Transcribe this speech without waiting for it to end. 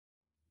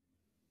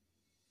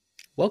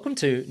Welcome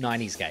to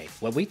 90s Gate,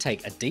 where we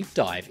take a deep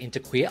dive into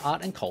queer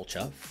art and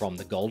culture from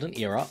the golden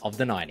era of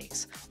the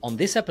 90s. On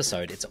this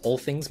episode, it's all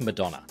things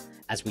Madonna,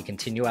 as we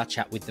continue our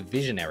chat with the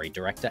visionary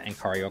director and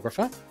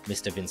choreographer,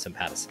 Mr. Vincent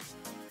Paterson.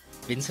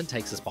 Vincent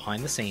takes us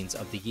behind the scenes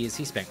of the years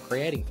he spent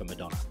creating for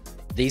Madonna.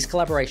 These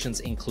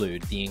collaborations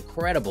include the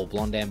incredible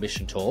Blond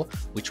Ambition tour,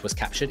 which was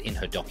captured in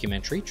her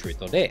documentary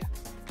Truth or Dare,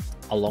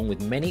 along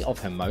with many of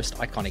her most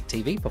iconic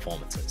TV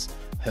performances,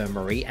 her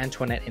Marie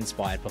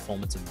Antoinette-inspired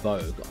performance of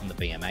Vogue on the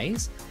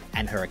VMAs,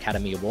 and her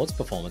Academy Awards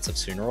performance of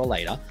Sooner or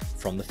Later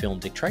from the film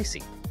Dick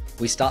Tracy.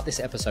 We start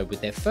this episode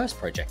with their first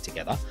project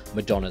together,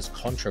 Madonna's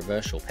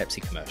controversial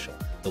Pepsi commercial,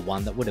 the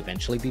one that would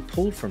eventually be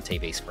pulled from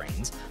TV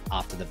screens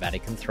after the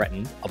Vatican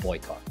threatened a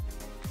boycott.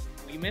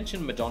 You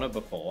mentioned Madonna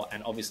before,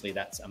 and obviously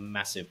that's a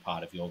massive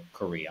part of your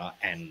career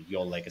and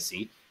your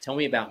legacy. Tell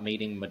me about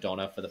meeting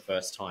Madonna for the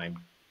first time.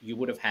 You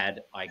would have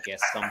had, I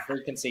guess, some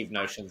preconceived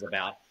notions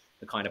about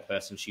the kind of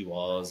person she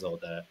was, or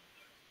the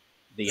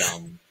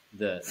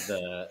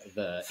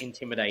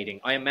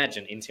intimidating, I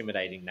imagine,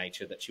 intimidating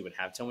nature that she would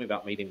have. Tell me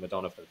about meeting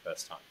Madonna for the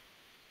first time.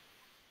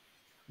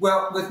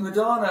 Well, with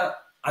Madonna,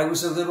 I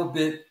was a little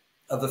bit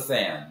of a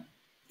fan,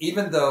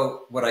 even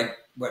though what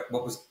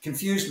was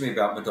confused me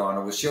about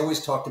Madonna was she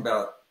always talked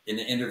about in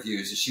the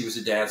interviews that she was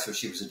a dancer,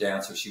 she was a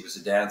dancer, she was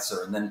a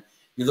dancer. And then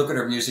you look at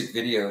her music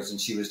videos and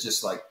she was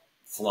just like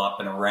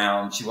flopping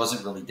around. She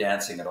wasn't really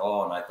dancing at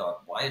all. And I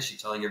thought, why is she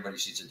telling everybody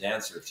she's a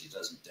dancer if she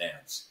doesn't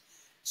dance?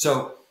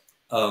 So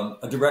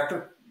a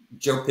director,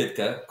 Joe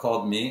Pitka,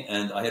 called me,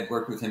 and I had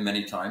worked with him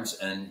many times.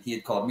 And he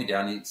had called me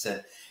down. He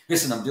said,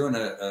 listen, I'm doing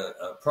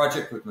a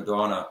project with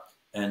Madonna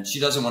and she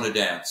doesn't want to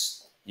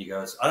dance. He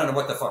goes, I don't know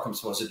what the fuck I'm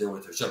supposed to do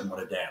with her. She doesn't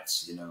want to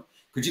dance, you know.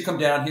 Could you come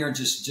down here and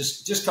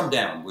just come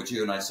down, would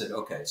you? And I said,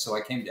 okay. So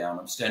I came down.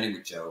 I'm standing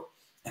with Joe,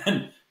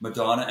 and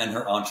Madonna and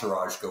her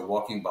entourage go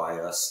walking by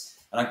us.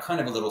 And I'm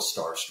kind of a little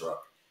starstruck.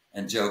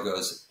 And Joe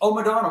goes, oh,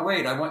 Madonna,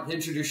 wait, I want to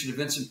introduce you to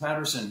Vincent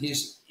Paterson.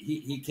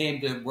 He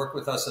came to work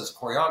with us as a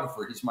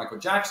choreographer. He's Michael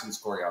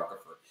Jackson's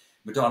choreographer.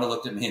 Madonna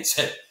looked at me and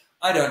said,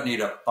 I don't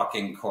need a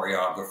fucking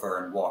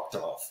choreographer, and walked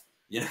off.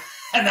 You know?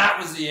 And that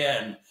was the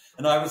end.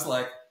 And I was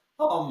like,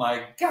 oh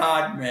my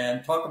God,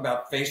 man, talk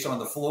about face on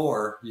the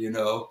floor, you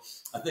know.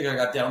 I think I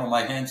got down on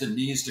my hands and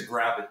knees to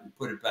grab it and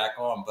put it back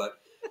on. But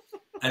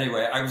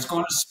anyway, I was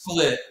going to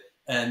split,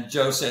 and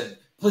Joe said,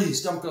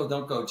 please don't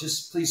go.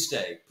 Just please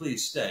stay.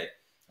 Please stay.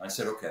 I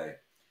said, okay.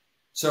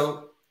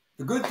 So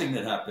the good thing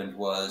that happened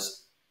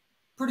was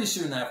pretty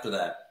soon after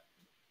that,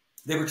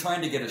 they were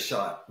trying to get a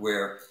shot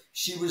where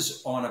she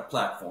was on a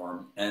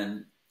platform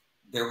and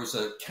there was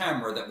a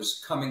camera that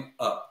was coming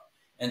up,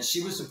 and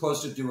she was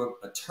supposed to do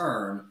a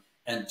turn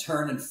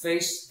and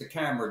face the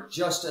camera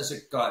just as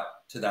it got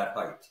to that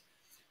height.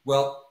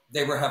 Well,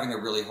 they were having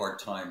a really hard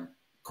time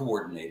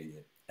coordinating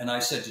it. And I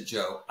said to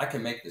Joe, I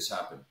can make this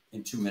happen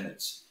in 2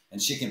 minutes.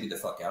 And she can be the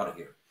fuck out of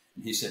here.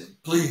 And he said,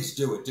 please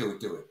do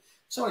it.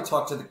 So I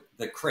talked to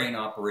the crane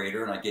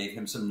operator, and I gave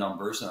him some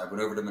numbers, and I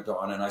went over to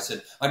Madonna and I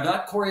said, I'm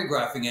not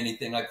choreographing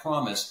anything, I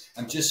promise.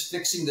 I'm just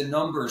fixing the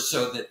numbers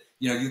so that,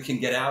 you know, you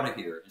can get out of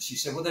here. And she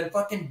said, well, then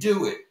fucking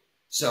do it.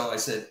 So I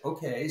said,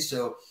 okay.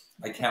 So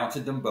I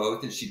counted them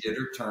both, and she did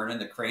her turn,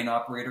 and the crane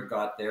operator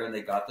got there, and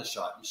they got the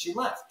shot, and she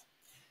left.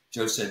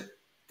 Joe said,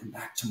 come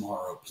back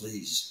tomorrow,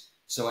 please.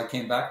 So I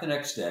came back the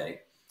next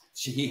day.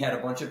 He had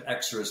a bunch of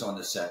extras on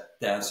the set,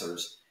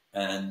 dancers,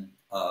 and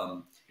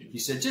he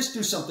said, just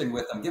do something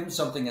with them. Give them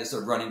something as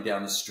they're running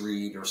down the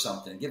street or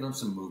something. Give them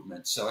some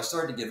movement. So I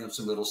started to give them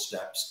some little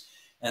steps,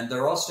 and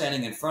they're all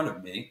standing in front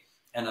of me,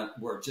 and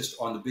we're just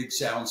on the big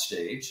sound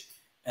stage,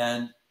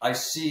 and I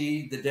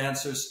see the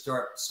dancers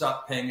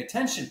stop paying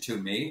attention to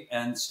me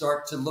and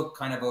start to look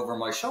kind of over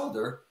my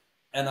shoulder,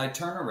 and I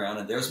turn around,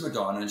 and there's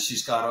Madonna, and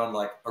she's got on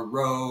like a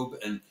robe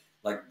and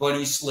like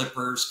bunny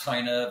slippers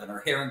kind of, and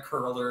her hair in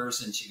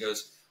curlers. And she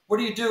goes, what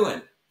are you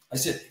doing? I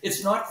said,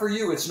 it's not for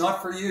you. It's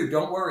not for you.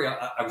 Don't worry.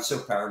 I was so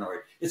paranoid.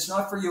 It's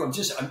not for you.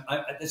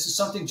 This is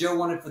something Joe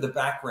wanted for the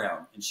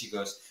background. And she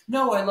goes,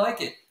 no, I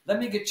like it. Let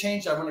me get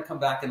changed. I want to come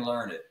back and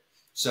learn it.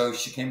 So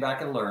she came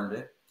back and learned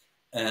it.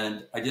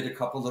 And I did a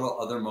couple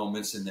little other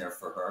moments in there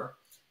for her.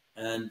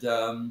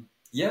 And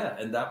yeah,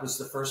 and that was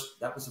the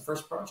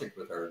first project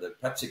with her, the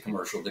Pepsi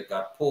commercial that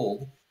got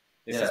pulled.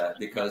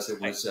 Because it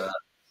was,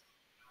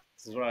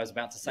 this is what I was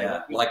about to say.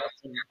 Yeah,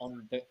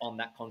 on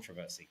that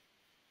controversy.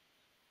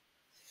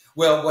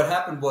 Well, what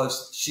happened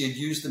was she had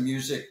used the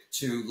music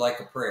to Like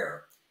a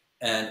Prayer,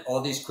 and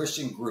all these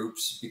Christian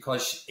groups,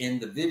 because in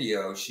the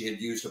video she had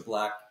used a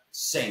black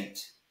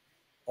saint,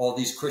 all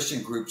these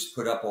Christian groups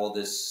put up all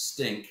this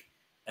stink,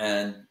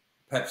 and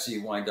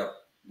Pepsi wound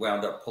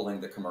up pulling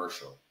the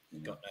commercial.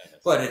 You know?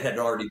 But it had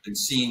already been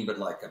seen by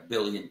like 1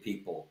 billion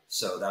people,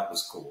 so that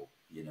was cool.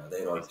 You know,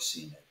 they'd already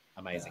seen it.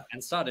 Amazing.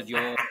 And started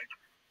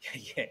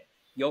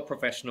your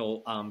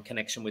professional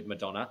connection with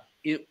Madonna.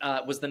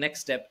 Was the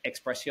next step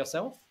Express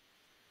Yourself?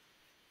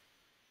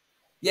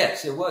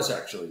 Yes, it was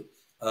actually.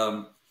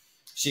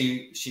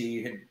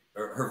 She had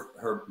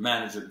her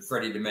manager,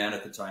 Freddie DeMann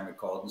at the time, had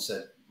called and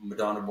said,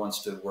 Madonna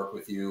wants to work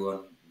with you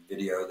on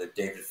video that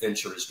David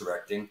Fincher is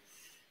directing,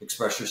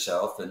 Express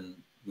Yourself, and,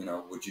 you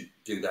know, would you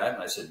do that?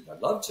 And I said,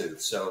 I'd love to.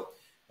 So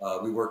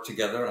we worked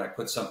together and I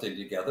put something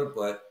together.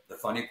 But the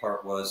funny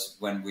part was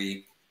when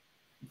I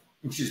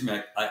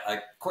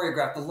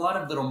choreographed a lot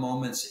of little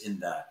moments in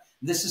that.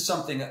 This is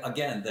something,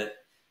 again, that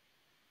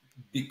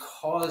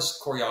because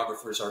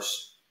choreographers are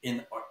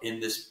in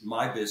this,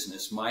 my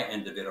business, my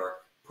end of it, are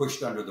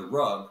pushed under the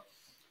rug,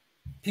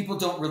 people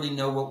don't really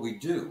know what we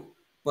do.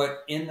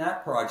 But in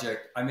that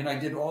project, I mean, I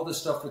did all the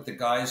stuff with the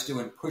guys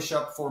doing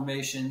push-up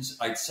formations.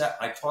 I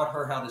taught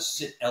her how to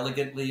sit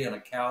elegantly on a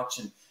couch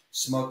and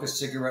smoke a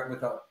cigarette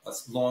with a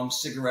long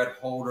cigarette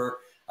holder.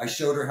 I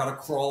showed her how to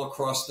crawl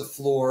across the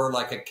floor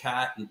like a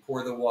cat and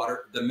pour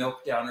the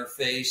milk down her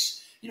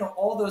face. You know,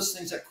 all those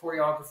things that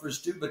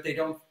choreographers do, but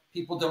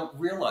people don't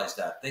realize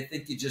that. They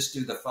think you just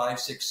do the 5,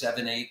 6,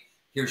 7, 8,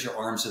 here's your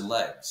arms and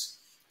legs.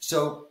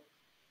 So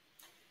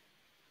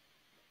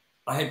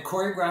I had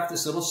choreographed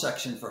this little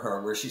section for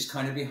her where she's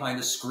kind of behind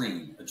a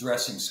screen, a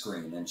dressing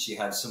screen, and she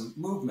had some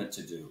movement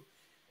to do.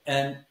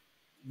 And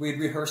we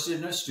rehearsed it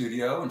in a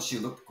studio, and she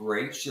looked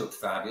great. She looked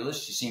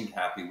fabulous. She seemed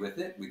happy with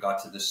it. We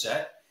got to the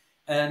set,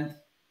 and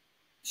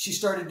she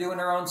started doing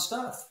her own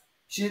stuff.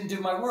 She didn't do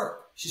my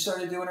work. She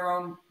started doing her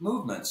own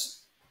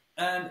movements.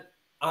 And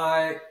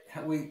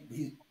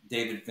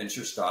David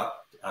Fincher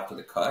stopped after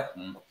the cut,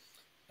 and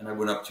I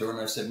went up to her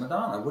and I said,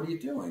 Madonna, what are you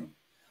doing?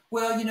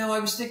 Well, you know, I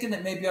was thinking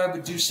that maybe I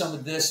would do some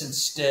of this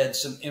instead,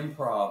 some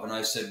improv. And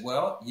I said,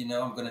 well, you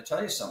know, I'm going to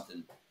tell you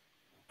something.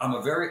 I'm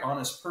a very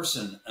honest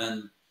person,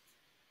 and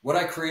what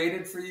I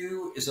created for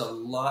you is a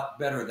lot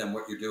better than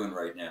what you're doing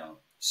right now.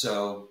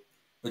 So,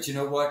 but you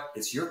know what?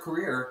 It's your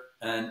career,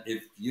 and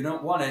if you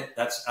don't want it,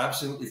 that's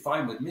absolutely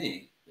fine with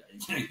me.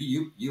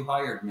 You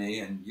hired me,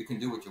 and you can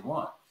do what you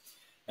want.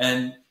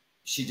 And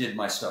she did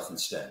my stuff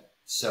instead.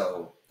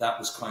 So that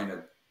was kind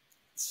of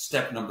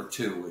step number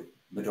 2 with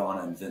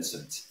Madonna and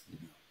Vincent.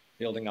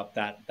 Building up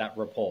that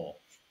rapport.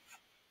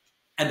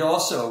 And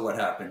also what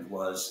happened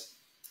was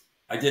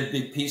I did a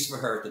big piece for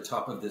her at the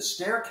top of this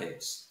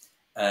staircase.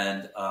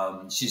 And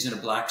she's in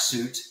a black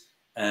suit.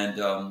 And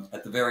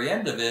at the very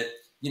end of it,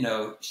 you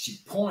know, she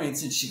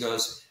points and she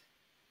goes,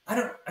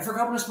 I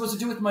forgot what I'm supposed to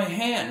do with my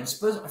hand.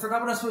 I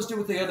forgot what I'm supposed to do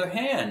with the other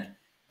hand.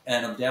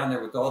 And I'm down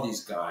there with all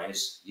these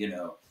guys, you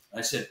know.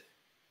 I said,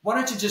 why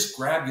don't you just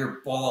grab your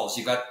balls?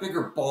 You got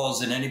bigger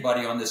balls than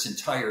anybody on this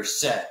entire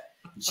set.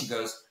 And she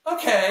goes,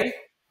 okay,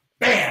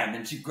 bam.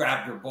 And she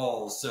grabbed her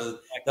balls. So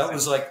that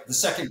was like the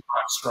second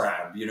crotch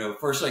grab, you know.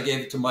 First I gave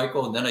it to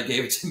Michael, and then I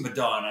gave it to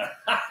Madonna.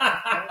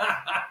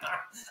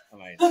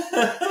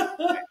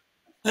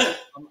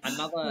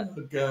 Another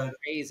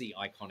crazy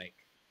iconic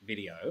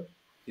video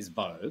is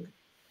Vogue.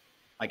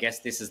 I guess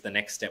this is the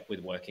next step with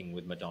working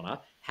with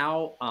Madonna.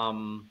 How,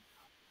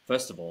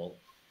 first of all,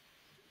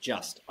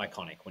 just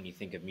iconic when you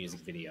think of music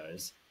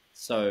videos,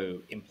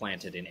 so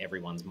implanted in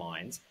everyone's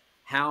minds.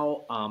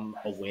 How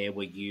aware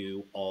were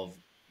you of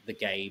the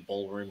gay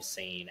ballroom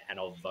scene and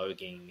of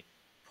voguing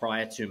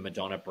prior to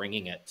Madonna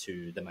bringing it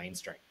to the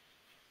mainstream?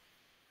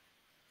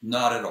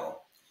 Not at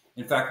all.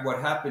 In fact,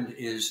 what happened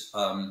is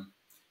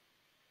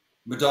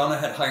Madonna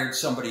had hired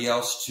somebody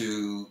else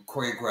to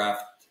choreograph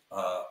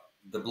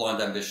the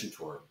Blond Ambition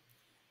tour.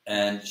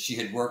 And she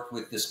had worked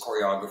with this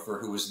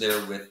choreographer who was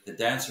there with the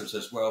dancers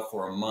as well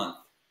for a month,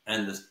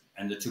 and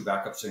the 2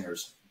 backup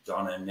singers,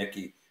 Donna and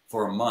Nikki,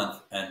 for a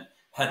month, and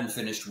hadn't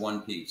finished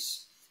one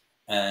piece.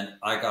 And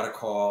I got a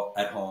call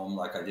at home,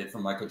 like I did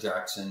from Michael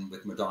Jackson,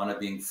 with Madonna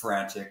being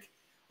frantic.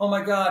 Oh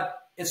my God,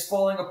 it's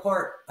falling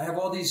apart. I have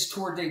all these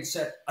tour dates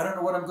set. I don't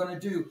know what I'm going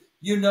to do.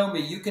 You know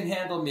me. You can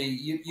handle me.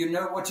 You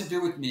know what to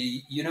do with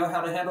me. You know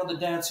how to handle the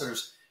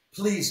dancers.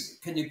 Please,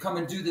 can you come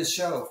and do this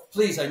show?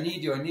 Please, I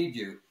need you. I need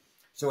you.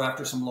 So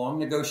after some long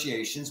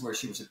negotiations where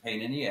she was a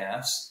pain in the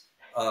ass,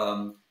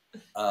 I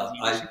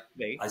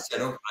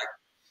said,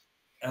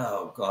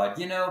 oh God,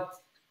 you know,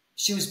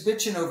 she was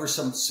bitching over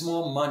some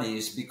small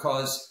monies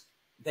because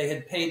they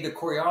had paid the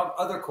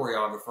other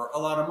choreographer a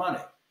lot of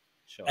money.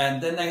 Sure.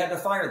 And then they had to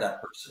fire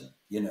that person,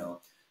 you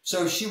know.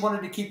 So she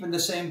wanted to keep in the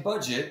same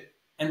budget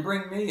and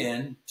bring me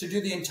in to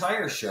do the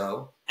entire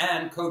show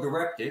and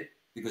co-direct it,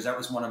 because that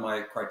was one of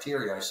my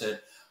criteria. I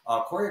said,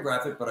 I'll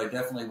choreograph it, but I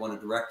definitely want to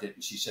direct it.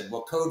 And she said,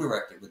 well,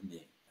 co-direct it with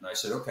me. And I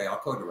said, okay, I'll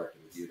co-direct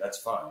it with you. That's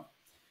fine.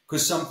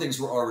 Because some things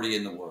were already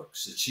in the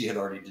works that she had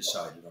already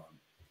decided on.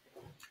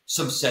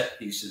 Some set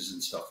pieces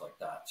and stuff like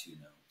that, you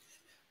know.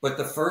 But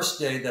the first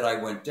day that I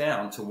went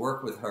down to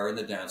work with her and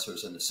the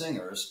dancers and the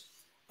singers,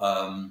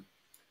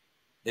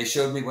 they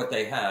showed me what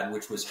they had,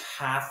 which was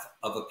half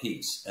of a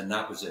piece. And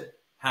that was it.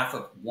 Half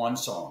of one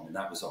song, and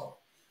that was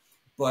all.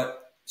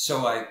 But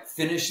so I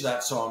finished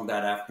that song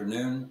that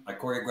afternoon. I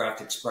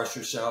choreographed Express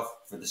Yourself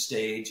for the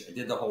stage. I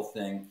did the whole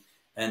thing.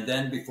 And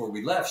then before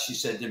we left, she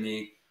said to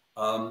me,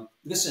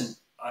 listen,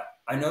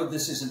 I know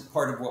this isn't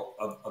part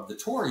of the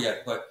tour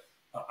yet, but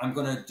I'm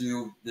going to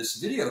do this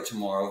video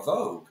tomorrow,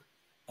 Vogue.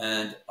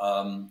 And,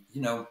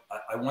 you know,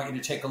 I want you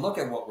to take a look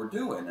at what we're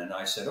doing. And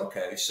I said,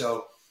 okay.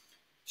 So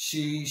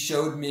she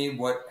showed me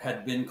what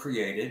had been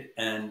created,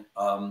 and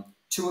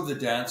two of the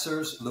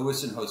dancers,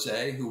 Louis and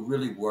Jose, who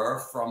really were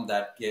from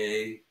that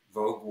gay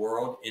Vogue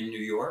world in New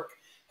York,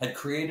 had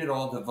created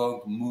all the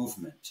Vogue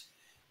movement.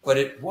 But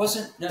it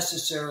wasn't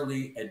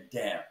necessarily a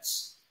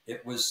dance.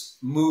 It was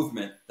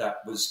movement that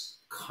was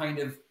kind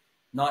of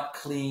not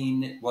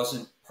clean. It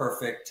wasn't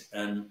perfect.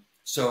 And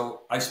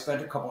so I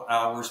spent a couple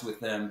hours with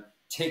them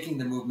taking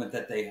the movement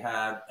that they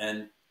had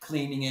and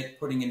cleaning it,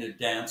 putting it in a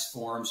dance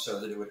form so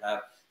that it would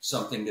have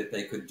something that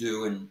they could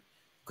do and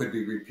could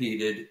be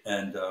repeated.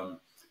 And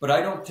but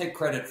I don't take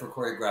credit for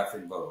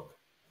choreographing Vogue,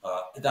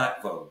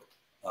 that Vogue.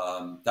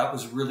 That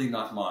was really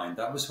not mine.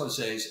 That was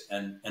Jose's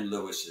and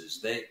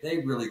Louis's.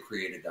 They really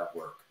created that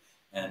work.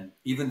 And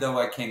even though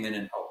I came in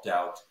and helped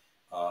out,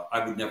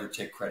 I would never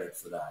take credit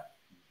for that.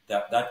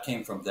 That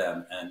came from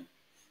them, and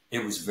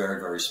it was very,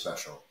 very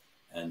special.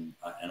 And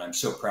I'm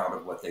so proud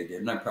of what they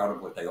did, and I'm proud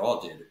of what they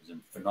all did. It was a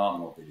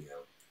phenomenal video,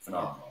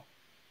 phenomenal.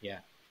 Yeah.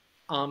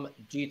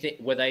 Do you think,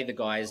 were they the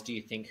guys, do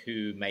you think,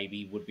 who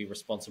maybe would be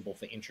responsible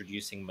for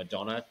introducing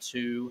Madonna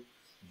to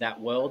that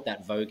world,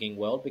 that voguing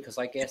world? Because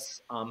I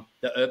guess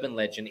the urban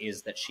legend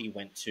is that she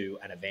went to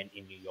an event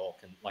in New York,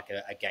 and like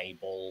a gay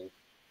ball,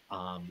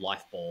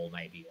 life ball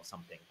maybe or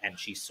something, and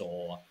she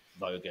saw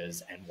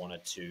voguers and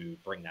wanted to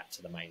bring that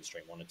to the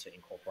mainstream, wanted to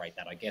incorporate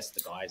that. I guess the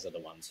guys are the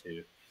ones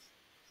who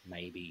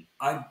maybe...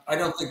 I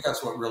don't think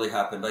that's what really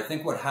happened. I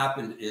think what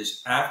happened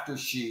is after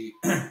she...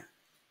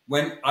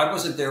 when I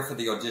wasn't there for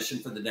the audition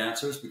for the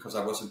dancers because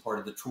I wasn't part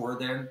of the tour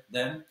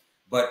then,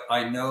 but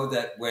I know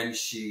that when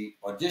she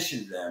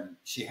auditioned them,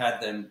 she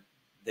had them,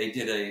 they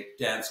did a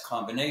dance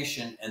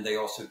combination and they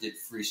also did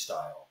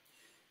freestyle.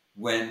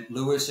 When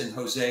Louis and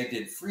Jose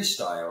did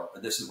freestyle,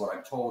 this is what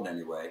I'm told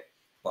anyway,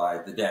 by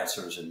the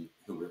dancers and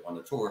who were on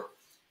the tour,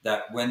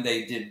 that when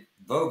they did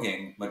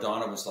voguing,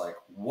 Madonna was like,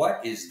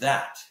 "What is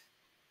that?"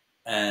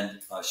 And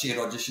she had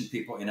auditioned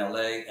people in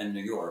LA and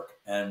New York.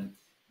 And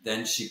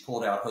then she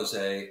pulled out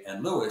Jose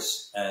and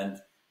Louis and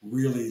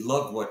really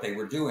loved what they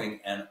were doing.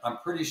 And I'm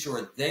pretty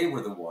sure they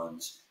were the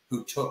ones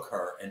who took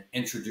her and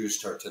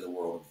introduced her to the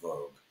world of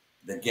Vogue,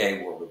 the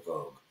gay world of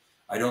Vogue.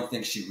 I don't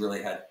think she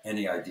really had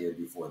any idea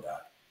before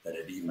that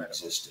it even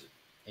existed.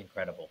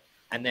 Incredible.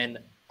 And then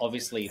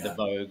obviously the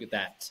Vogue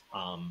that,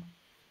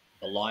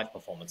 the live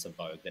performance of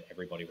Vogue that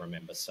everybody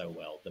remembers so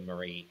well, the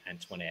Marie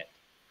Antoinette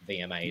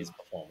VMAs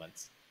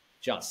performance,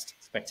 just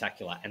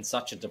spectacular and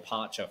such a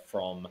departure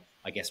from,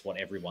 I guess, what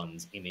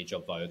everyone's image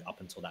of Vogue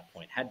up until that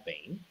point had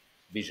been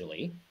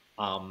visually.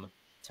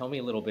 Tell me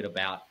a little bit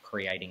about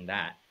creating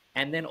that.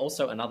 And then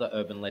also another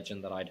urban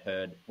legend that I'd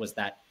heard was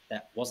that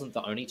that wasn't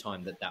the only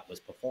time that that was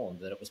performed,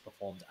 that it was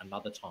performed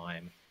another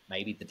time,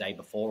 maybe the day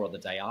before or the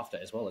day after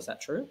as well. Is that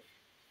true?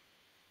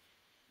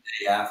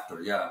 Day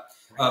after, yeah.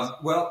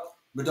 Well,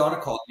 Madonna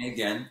called me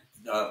again.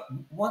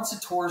 Once the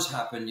tours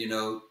happen, you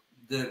know,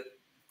 the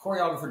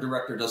choreographer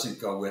director doesn't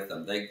go with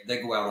them. They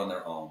go out on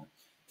their own.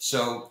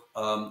 So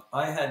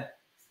I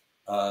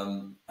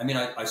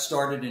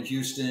started in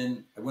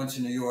Houston. I went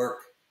to New York.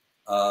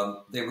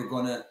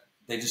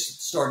 They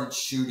just started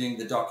shooting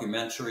the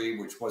documentary,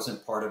 which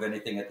wasn't part of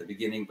anything at the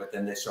beginning, but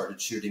then they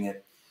started shooting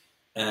it.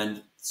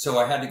 And so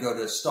I had to go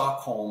to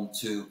Stockholm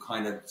to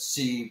kind of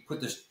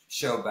put the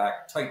show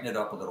back, tighten it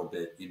up a little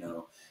bit, you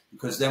know,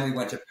 because then we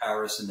went to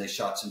Paris and they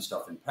shot some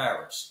stuff in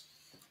Paris.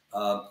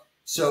 And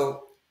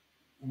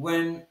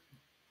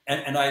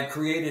I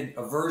created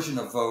a version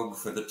of Vogue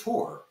for the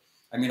tour.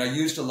 I mean, I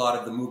used a lot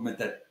of the movement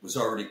that was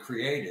already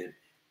created,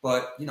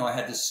 but, you know, I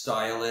had to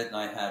style it and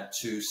I had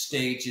to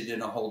stage it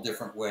in a whole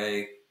different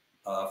way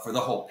for the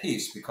whole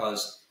piece,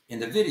 because in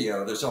the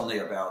video, there's only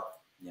about,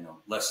 you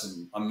know, less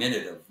than a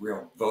minute of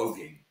real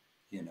voguing,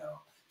 you know.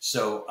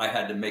 So I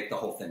had to make the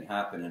whole thing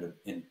happen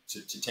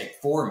to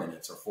take 4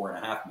 minutes or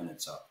 4.5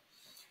 minutes up.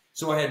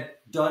 So I had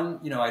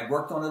done, you know, I'd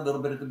worked on it a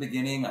little bit at the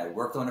beginning. I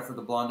worked on it for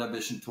the Blond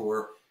Ambition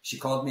tour. She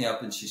called me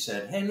up and she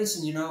said, "Hey,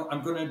 listen, you know,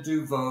 I'm going to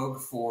do Vogue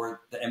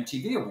for the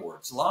MTV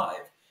Awards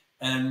live.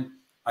 And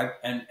I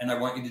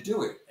want you to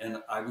do it."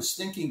 And I was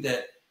thinking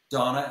that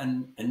Donna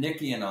and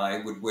Nikki and I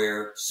would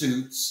wear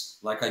suits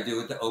like I do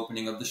at the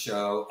opening of the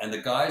show. And the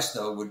guys,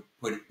 though, would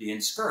be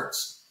in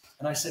skirts.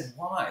 And I said,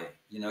 "Why?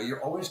 You know,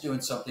 you're always doing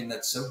something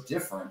that's so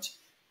different.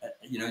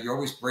 You know, you're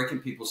always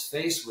breaking people's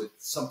face with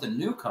something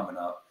new coming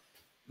up.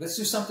 Let's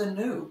do something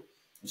new."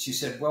 And she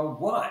said, "Well,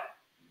 what?"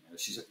 You know,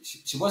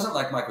 she wasn't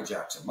like Michael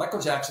Jackson. Michael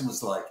Jackson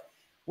was like,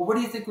 "Well, what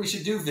do you think we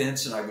should do,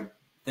 Vince?" And I would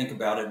think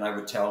about it and I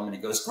would tell him and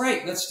he goes,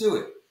 "Great, let's do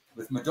it."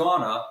 With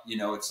Madonna, you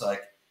know, it's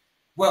like,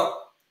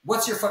 "Well,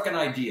 what's your fucking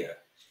idea?"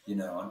 You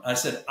know, and I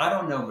said, "I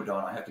don't know,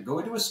 Madonna. I have to go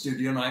into a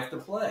studio and I have to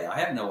play. I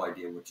have no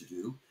idea what to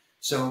do."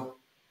 So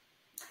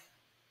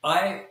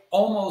I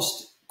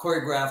almost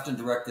choreographed and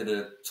directed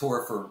a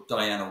tour for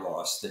Diana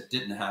Ross that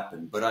didn't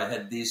happen, but I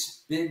had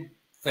these big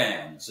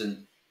fans,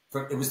 and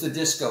it was the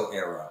disco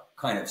era,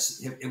 kind of.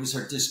 It was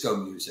her disco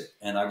music,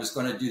 and I was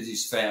going to do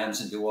these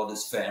fans and do all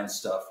this fan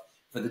stuff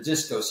for the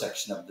disco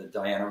section of the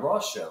Diana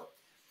Ross show.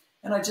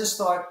 And I just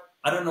thought,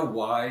 I don't know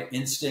why,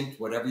 instinct,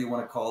 whatever you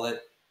want to call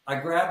it, I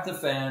grabbed the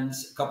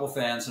fans, a couple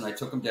fans, and I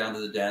took them down to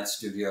the dance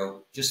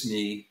studio, just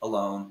me,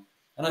 alone.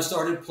 And I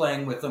started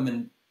playing with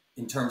them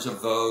in terms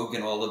of Vogue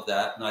and all of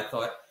that. And I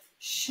thought,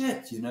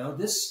 shit, you know,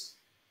 this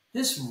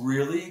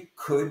really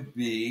could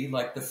be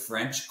like the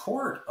French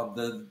court of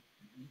the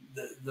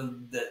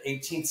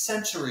 18th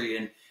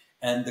century.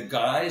 And the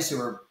guys,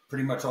 who are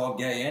pretty much all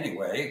gay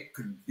anyway,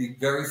 could be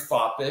very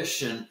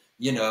foppish, and,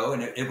 you know,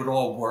 and it would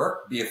all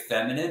work, be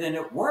effeminate, and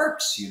it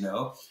works, you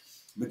know.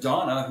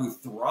 Madonna, who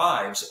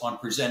thrives on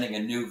presenting a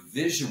new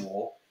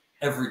visual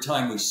every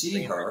time we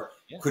see her,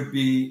 could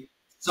be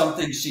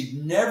something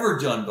she'd never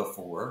done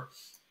before.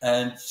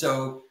 And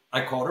so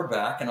I called her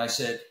back and I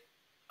said,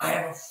 I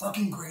have a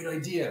fucking great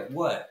idea.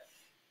 What?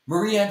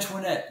 Marie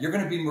Antoinette. You're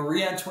going to be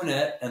Marie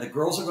Antoinette, and the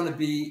girls are going to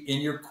be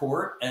in your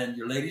court, and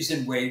your ladies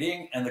in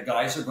waiting, and the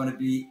guys are going to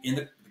be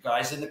the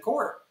guys in the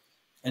court.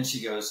 And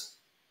she goes,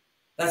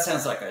 that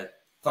sounds like a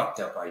fucked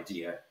up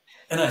idea.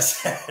 And I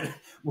said,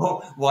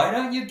 well, why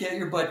don't you get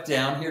your butt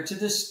down here to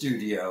the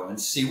studio and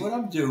see what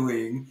I'm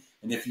doing?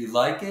 And if you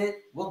like it,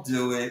 we'll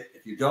do it.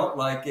 If you don't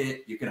like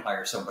it, you can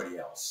hire somebody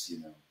else, you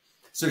know.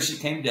 So she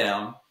came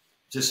down,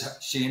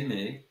 just she and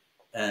me,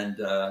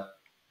 and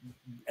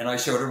I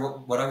showed her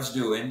what I was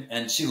doing,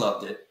 and she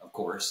loved it, of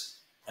course.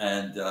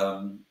 And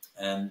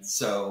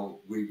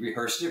so we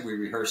rehearsed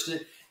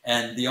it.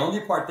 And the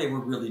only part they were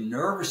really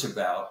nervous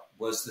about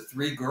was the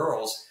three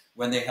girls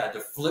when they had to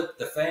flip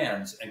the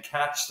fans and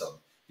catch them,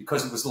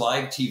 because it was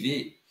live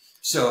TV.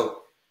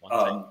 So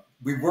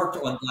we worked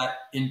on that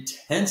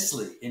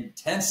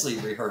intensely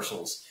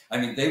rehearsals. I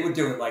mean, they would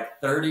do it like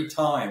 30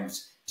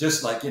 times,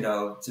 just like, you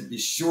know, to be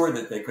sure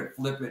that they could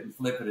flip it and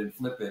flip it and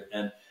flip it.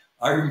 And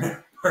I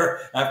remember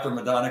after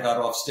Madonna got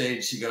off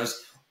stage, she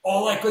goes,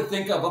 all I could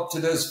think of up to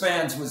those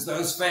fans was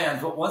those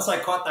fans. But once I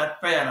caught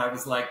that fan, I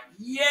was like,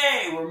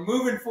 yay, we're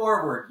moving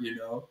forward, you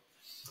know?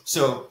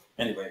 So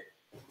anyway,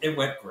 it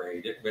went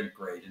great.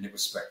 And it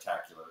was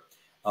spectacular.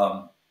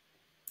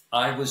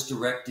 I was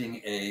directing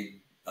a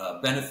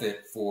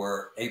benefit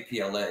for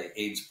APLA,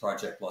 AIDS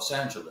Project Los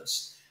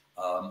Angeles,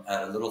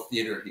 at a little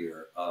theater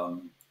here.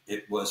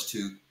 It was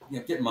to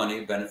get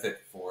money,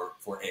 benefit for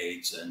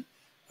AIDS.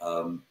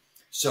 And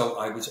so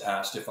I was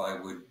asked if I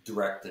would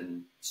direct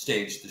and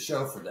stage the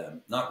show for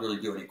them. Not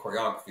really do any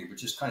choreography, but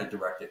just kind of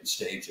direct it and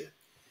stage it.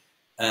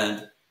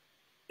 And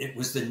it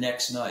was the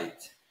next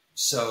night.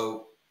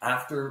 So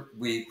after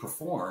we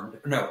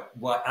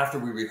after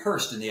we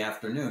rehearsed in the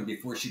afternoon,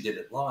 before she did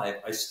it live,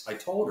 I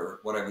told her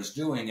what I was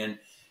doing. And,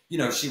 you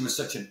know, she was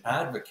such an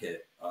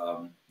advocate,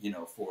 you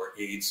know, for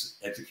AIDS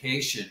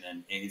education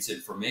and AIDS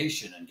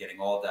information and getting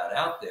all that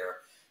out there,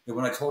 that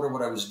when I told her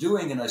what I was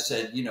doing, and I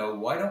said, you know,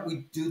 why don't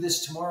we do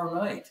this tomorrow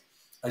night?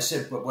 I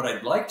said, but what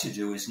I'd like to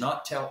do is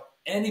not tell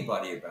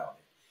anybody about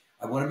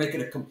it. I want to make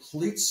it a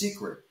complete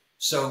secret.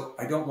 So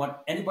I don't want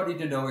anybody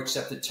to know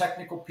except the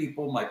technical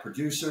people, my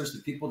producers,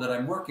 the people that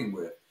I'm working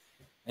with.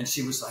 And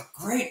she was like,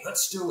 great,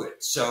 let's do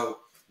it. So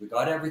we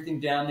got everything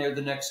down there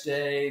the next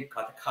day,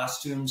 got the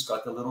costumes,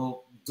 got the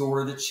little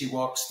door that she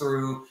walks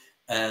through,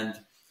 and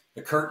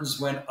the curtains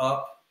went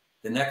up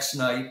the next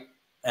night,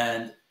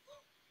 and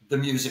the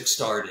music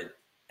started.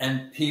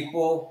 And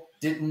people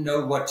didn't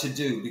know what to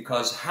do,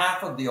 because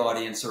half of the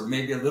audience, or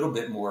maybe a little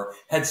bit more,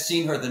 had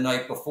seen her the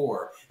night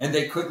before, and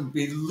they couldn't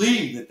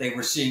believe that they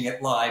were seeing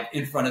it live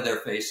in front of their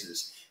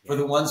faces. For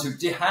the ones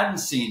who hadn't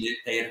seen it,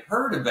 they had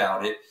heard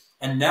about it,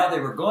 and now they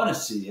were going to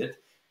see it.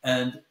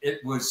 And it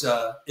was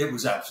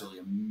absolutely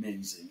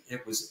amazing.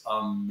 It was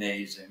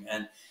amazing.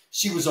 And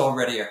she was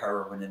already a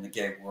heroine in the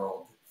gay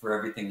world for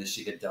everything that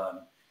she had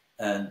done.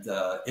 And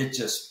it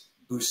just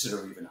boosted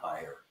her even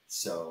higher.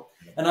 So,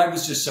 and I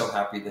was just so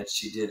happy that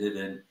she did it,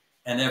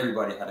 and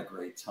everybody had a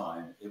great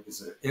time. It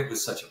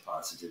was such a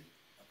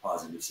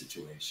positive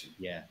situation.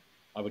 Yeah,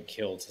 I would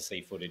kill to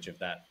see footage of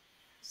that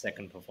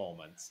second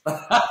performance.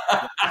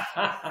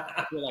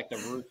 I feel like the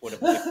roof would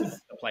have lifted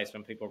the place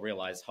when people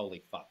realized,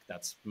 holy fuck,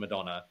 that's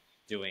Madonna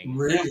doing.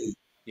 Really?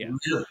 Yeah.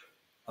 Really?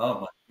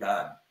 Oh my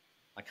God.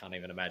 I can't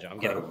even imagine. I'm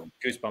getting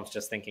goosebumps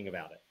just thinking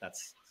about it.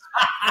 That's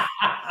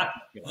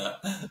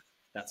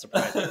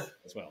surprising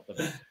as well.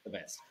 The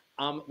best.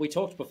 We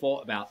talked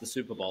before about the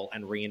Super Bowl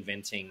and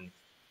reinventing,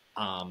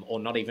 or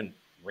not even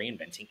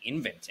reinventing,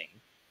 inventing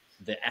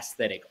the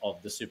aesthetic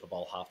of the Super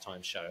Bowl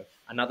halftime show.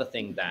 Another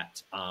thing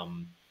that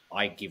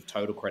I give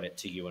total credit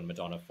to you and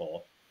Madonna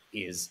for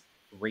is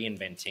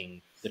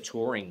reinventing the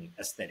touring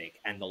aesthetic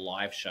and the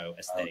live show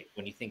aesthetic.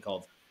 When you think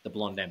of the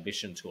Blond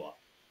Ambition tour,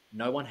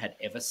 no one had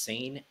ever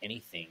seen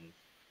anything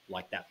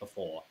like that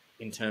before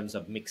in terms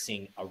of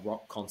mixing a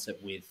rock concert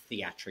with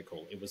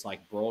theatrical. It was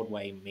like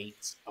Broadway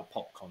meets a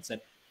pop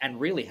concert, and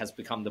really has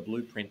become the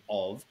blueprint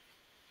of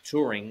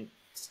touring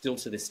still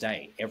to this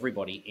day.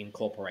 Everybody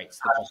incorporates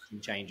the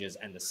costume changes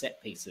and the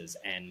set pieces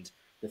and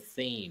the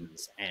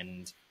themes.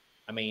 And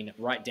I mean,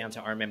 right down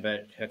to, I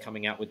remember her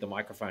coming out with the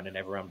microphone and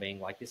everyone being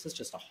like, this is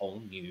just a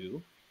whole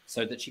new,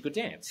 so that she could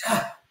dance.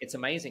 Yeah. It's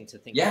amazing to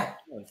think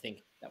and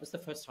think that was the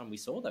first time we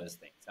saw those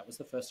things. That was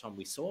the first time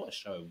we saw a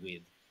show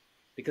with,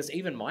 because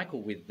even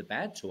Michael with the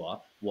Bad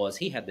Tour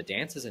he had the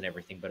dancers and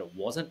everything, but it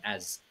wasn't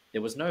as,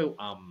 there was no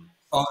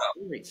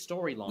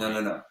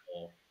storyline.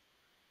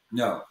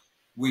 No.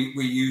 we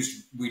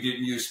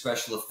didn't use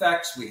special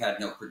effects. We had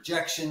no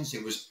projections.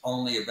 It was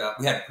only about,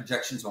 we had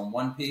projections on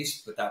one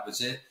piece, but that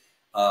was it.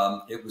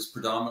 It was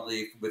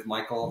predominantly with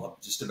Michael,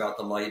 just about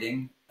the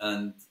lighting.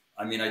 And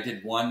I mean, I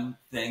did one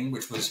thing,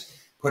 which was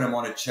put him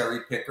on a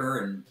cherry picker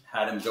and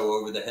had him go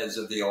over the heads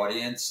of the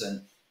audience.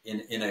 And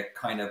in a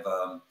kind of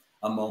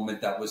a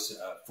moment that was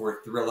for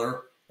a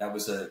Thriller, that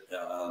was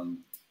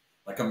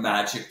like a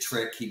magic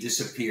trick. He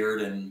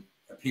disappeared and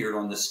appeared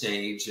on the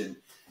stage, and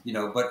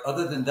but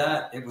other than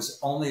that, it was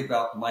only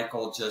about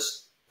Michael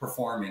just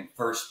performing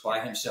first by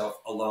himself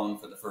alone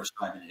for the first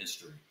time in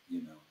history,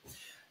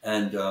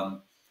 and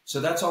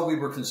so that's all we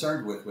were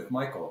concerned with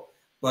Michael.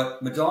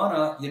 But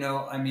Madonna,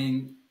 I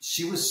mean,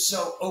 she was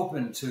so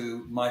open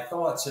to my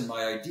thoughts and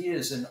my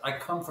ideas, and I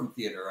come from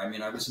theater. I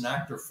mean, I was an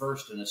actor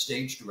first and a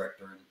stage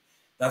director, and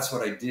that's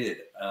what I did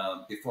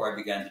before I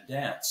began to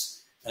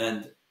dance.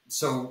 And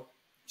so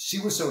she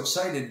was so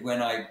excited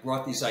when I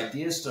brought these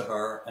ideas to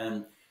her,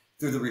 and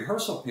through the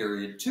rehearsal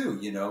period too,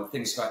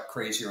 things got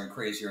crazier and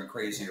crazier and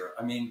crazier.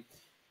 I mean,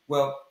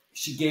 well,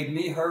 she gave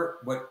me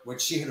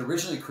what she had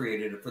originally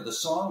created for the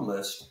song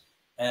list.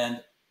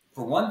 And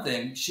for one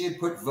thing, she had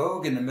put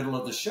Vogue in the middle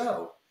of the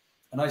show.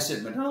 And I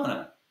said,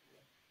 Madonna,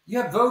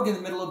 you have Vogue in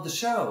the middle of the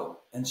show.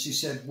 And she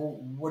said, well,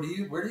 where do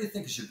you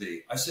think it should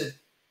be? I said,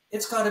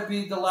 it's got to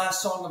be the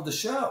last song of the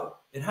show.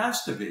 It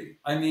has to be.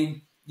 I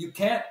mean, you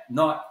can't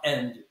not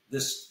end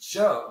this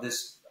show,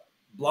 this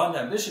Blond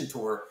Ambition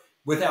tour,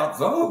 without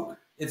Vogue.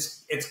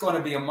 It's going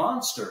to be a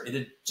monster. It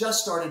had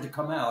just started to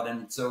come out.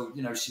 And so,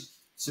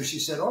 she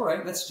said, all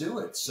right, let's do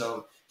it.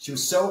 So she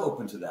was so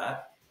open to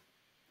that.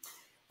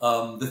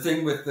 The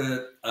thing with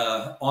the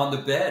on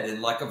the bed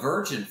and Like a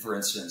Virgin, for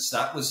instance,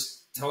 that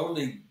was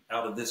totally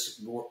out of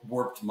this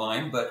warped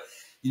mind. But,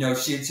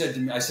 she had said to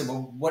me, I said,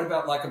 well, what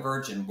about Like a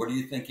Virgin? What are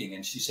you thinking?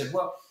 And she said,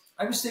 well,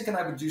 I was thinking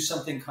I would do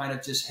something kind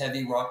of just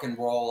heavy rock and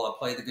roll. I'll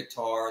play the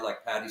guitar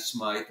like Patti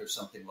Smythe or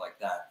something like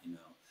that,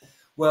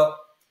 Well,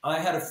 I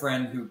had a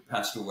friend who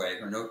passed away.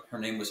 Her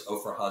name was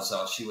Ofra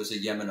Hazza. She was a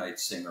Yemenite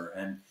singer,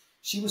 and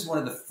she was one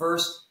of the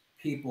first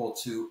people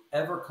to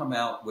ever come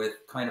out with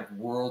kind of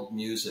world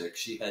music.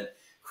 She had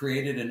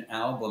created an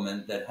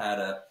album that had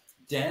a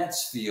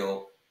dance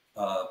feel,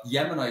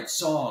 Yemenite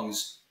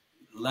songs,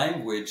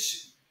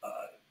 language,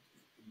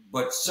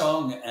 but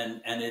sung,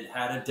 and it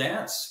had a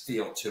dance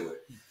feel to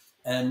it.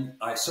 And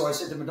so I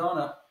said to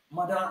Madonna,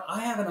 I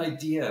have an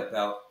idea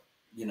about,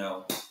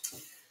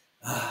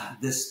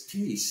 this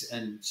piece.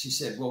 And she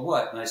said, well,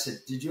 what? And I said,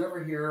 did you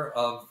ever hear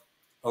of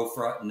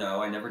Ofra? No,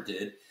 I never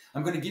did.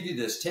 I'm going to give you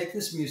this. Take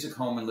this music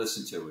home and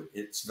listen to it.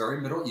 It's very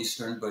Middle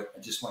Eastern, but I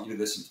just want you to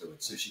listen to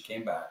it. So she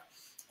came back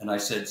and I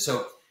said,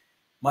 so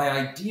my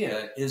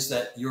idea is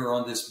that you're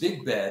on this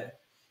big bed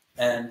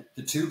and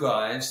the two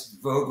guys,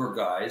 Vogue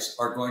guys,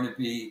 are going to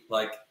be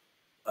like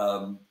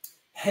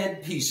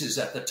headpieces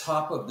at the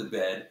top of the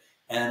bed.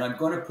 And I'm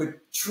going to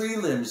put tree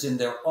limbs in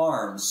their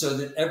arms so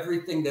that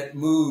everything that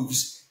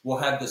moves will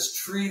have this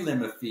tree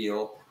limb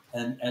feel.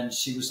 And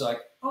she was like,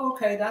 oh,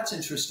 okay, that's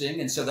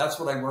interesting. And so that's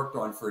what I worked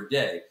on for a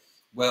day.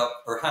 Well,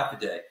 or half a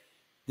day.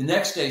 The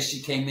next day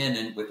she came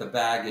in with a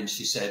bag and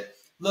she said,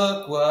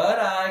 look what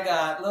I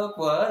got, look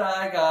what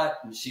I got.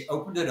 And she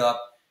opened it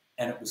up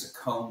and it was a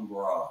cone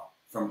bra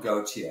from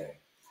Gautier,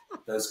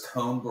 those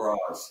cone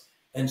bras.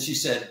 And she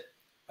said,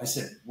 I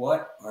said,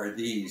 what are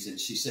these? And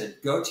she said,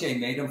 Gautier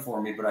made them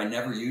for me, but I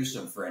never used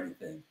them for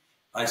anything.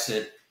 I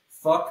said,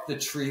 fuck the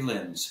tree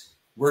limbs.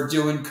 We're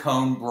doing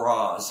cone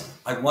bras.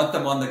 I want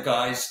them on the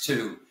guys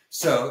too.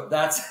 So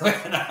that's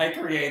when I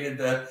created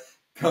the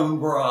cone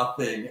bra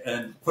thing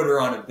and put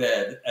her on a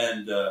bed.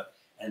 And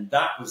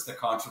that was the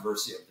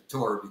controversy of the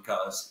tour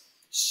because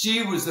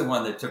she was the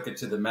one that took it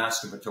to the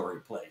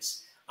masturbatory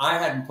place. I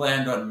hadn't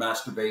planned on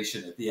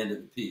masturbation at the end of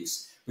the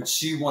piece, but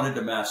she wanted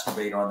to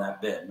masturbate on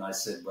that bed. And I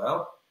said,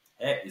 well,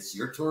 hey, it's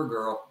your tour,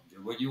 girl.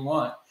 Do what you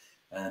want.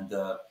 And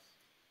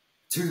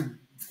two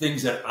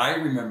things that I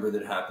remember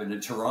that happened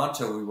in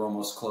Toronto, we were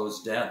almost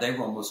closed down. They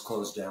were almost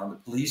closed down. The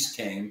police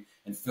came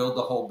and filled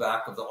the whole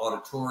back of the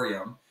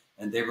auditorium,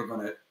 and they were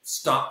going to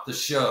stop the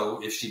show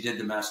if she did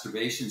the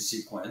masturbation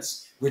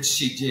sequence, which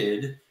she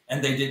did,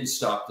 and they didn't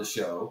stop the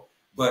show.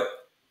 But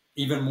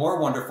even more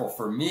wonderful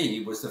for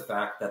me was the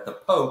fact that the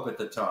Pope at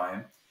the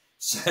time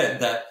said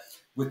that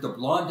with the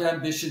Blond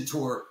Ambition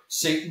tour,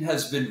 Satan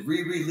has been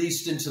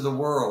re-released into the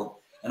world.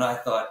 And I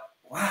thought,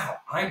 wow,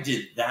 I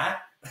did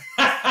that.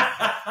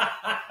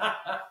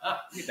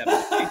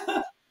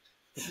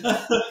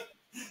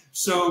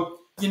 So,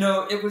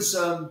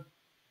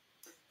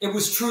 it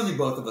was truly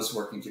both of us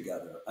working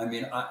together. I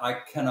mean, I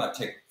cannot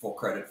take full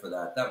credit for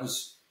that.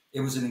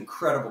 It was an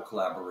incredible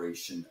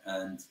collaboration.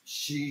 And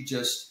she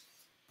just,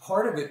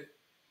 part of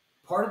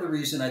the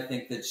reason I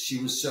think that she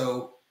was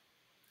so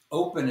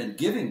open and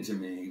giving to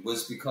me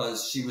was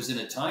because she was in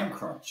a time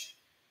crunch.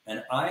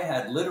 And I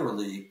had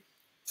literally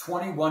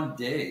 21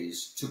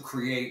 days to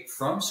create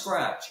from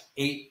scratch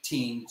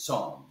 18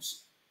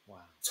 songs. Wow.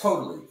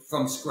 Totally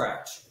from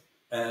scratch.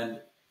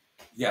 And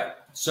yeah,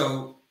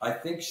 so I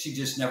think she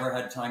just never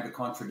had time to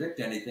contradict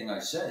anything I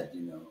said,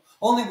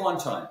 Only one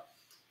time.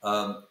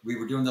 We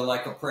were doing the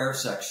Like a Prayer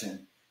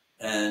section,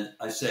 and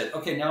I said,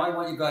 okay, now I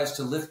want you guys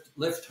to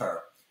lift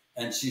her.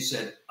 And she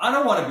said, I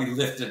don't want to be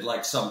lifted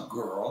like some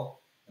girl.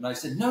 And I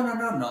said, no,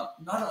 not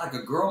like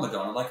a girl,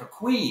 Madonna, like a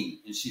queen.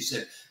 And she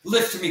said,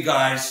 lift me,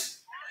 guys.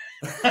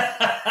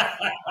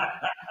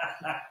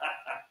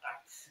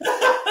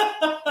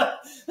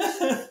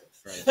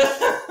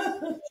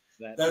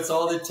 That's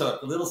all it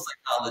took. A little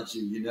psychology,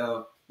 you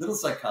know, little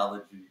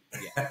psychology.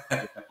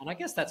 Yeah. And I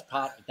guess that's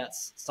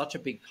such a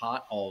big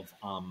part of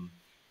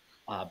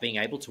being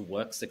able to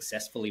work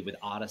successfully with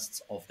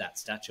artists of that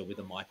stature, with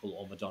a Michael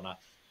or Madonna.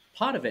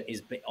 Part of it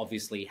is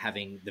obviously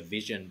having the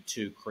vision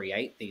to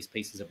create these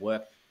pieces of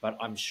work, but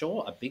I'm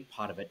sure a big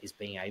part of it is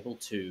being able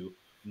to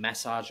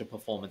massage a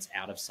performance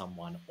out of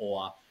someone,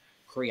 or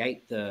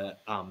create the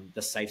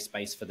safe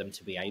space for them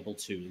to be able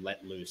to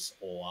let loose,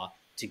 or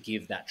to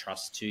give that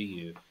trust to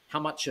you. How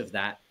much of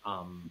that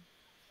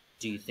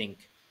do you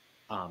think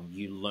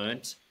you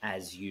learnt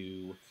as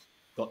you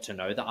got to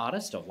know the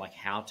artist, of like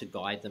how to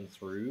guide them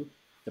through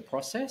the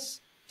process?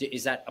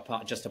 Is that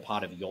just a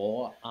part of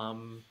your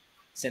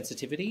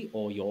sensitivity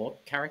or your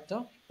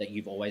character, that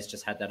you've always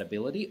just had that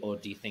ability, or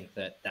do you think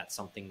that that's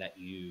something that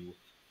you,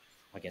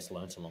 I guess,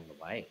 learnt along the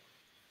way?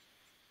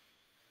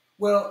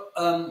 Well,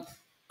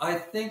 I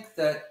think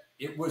that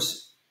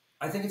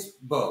I think it's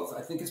both.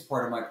 I think it's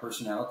part of my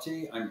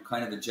personality. I'm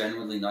kind of a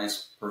genuinely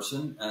nice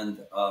person,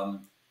 and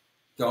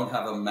don't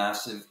have a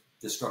massive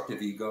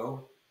destructive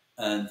ego.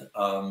 And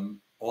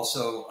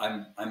also,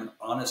 I'm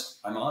honest.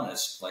 I'm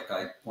honest. Like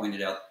I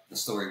pointed out the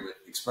story with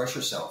Express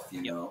Yourself,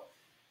 you know,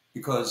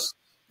 because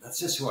that's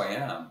just who I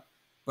am.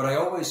 But I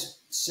always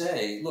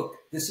say, look,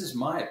 this is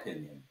my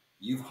opinion.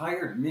 You've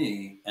hired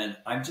me, and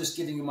I'm just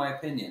giving you my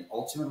opinion.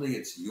 Ultimately,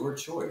 it's your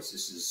choice.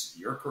 This is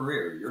your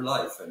career, your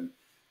life, and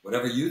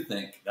whatever you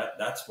think,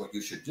 that's what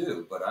you should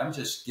do. But I'm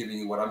just giving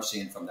you what I'm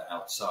seeing from the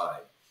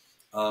outside.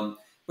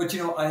 But,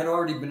 you know, I had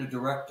already been a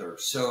director,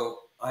 so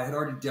I had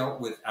already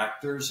dealt with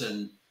actors,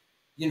 and,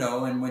 you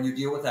know, and when you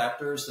deal with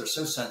actors, they're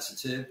so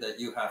sensitive that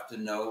you have to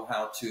know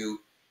how to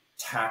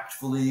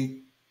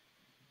tactfully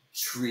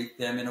treat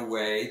them in a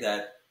way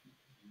that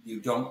you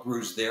don't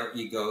bruise their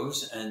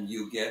egos, and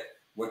you get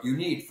what you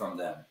need from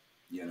them,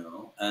 you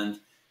know? And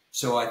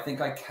so I think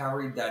I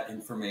carried that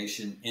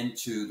information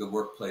into the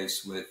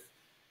workplace with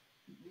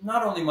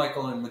not only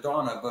Michael and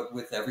Madonna, but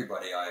with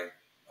everybody I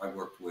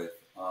worked with.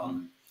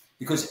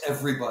 Because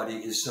everybody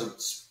is so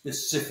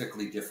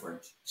specifically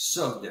different,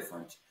 so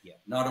different,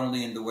 not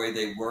only in the way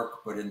they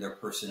work, but in their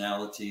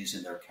personalities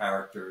and their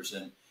characters,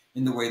 and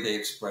in the way they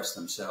express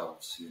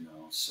themselves, you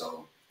know?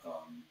 So,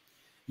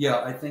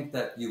 yeah, I think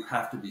that you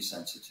have to be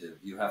sensitive.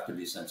 You have to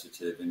be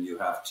sensitive, and you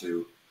have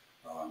to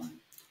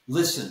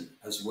listen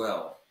as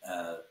well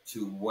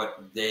to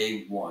what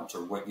they want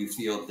or what you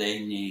feel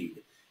they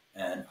need.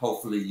 And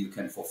hopefully you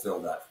can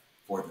fulfill that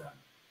for them.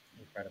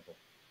 Incredible.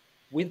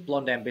 With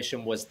Blonde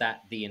Ambition, was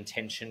that the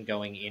intention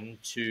going in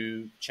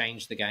to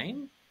change the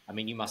game? I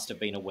mean, you must have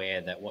been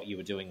aware that what you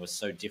were doing was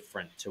so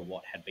different to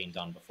what had been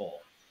done before.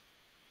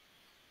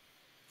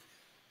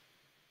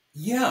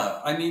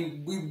 Yeah, I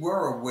mean, we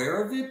were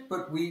aware of it,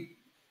 but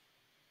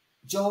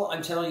Joel,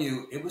 I'm telling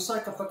you, it was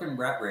like a fucking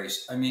rat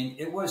race. I mean,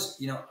 it was,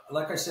 you know,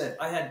 like I said,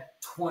 I had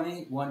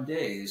 21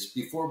 days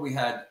before we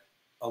had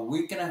a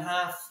week and a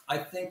half, I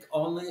think,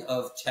 only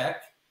of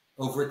tech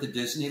over at the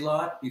Disney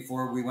lot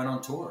before we went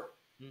on tour,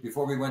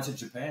 before we went to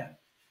Japan.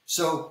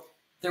 So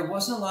there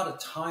wasn't a lot of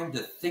time to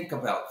think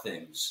about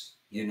things,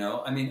 you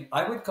know? I mean,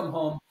 I would come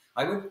home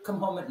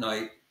at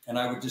night, and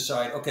I would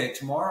decide, okay,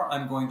 tomorrow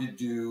I'm going to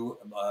do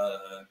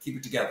Keep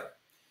It Together.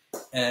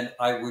 And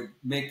I would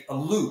make a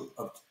loop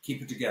of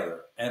Keep It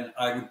Together. And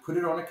I would put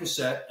it on a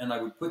cassette, and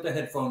I would put the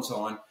headphones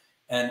on,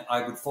 and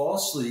I would fall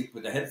asleep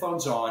with the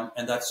headphones on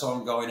and that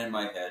song going in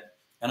my head.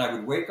 And I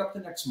would wake up the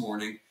next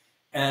morning,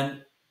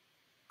 and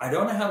I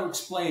don't know how to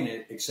explain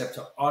it except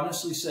to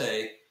honestly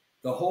say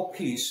the whole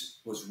piece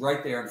was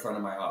right there in front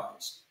of my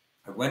eyes.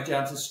 I went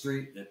down to the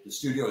street. The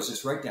studio is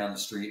just right down the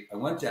street. I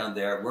went down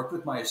there, worked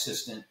with my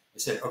assistant. I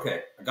said,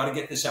 okay, I got to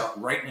get this out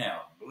right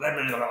now.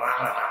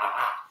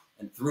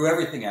 And threw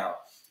everything out.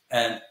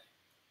 And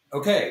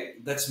okay,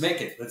 let's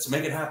make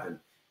it happen.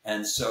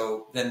 And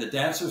so then the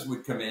dancers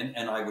would come in,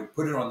 and I would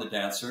put it on the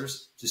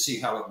dancers to see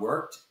how it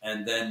worked.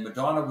 And then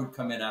Madonna would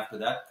come in after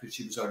that, because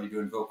she was already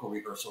doing vocal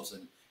rehearsals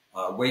and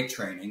weight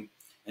training.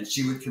 And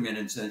she would come in,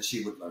 and then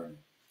she would learn.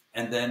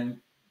 And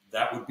then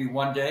that would be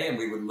one day, and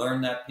we would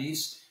learn that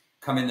piece.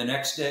 Come in the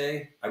next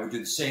day, I would do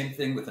the same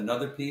thing with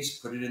another piece,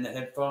 put it in the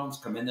headphones,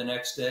 come in the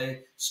next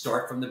day,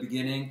 start from the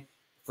beginning.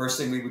 First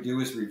thing we would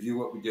do is review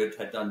what we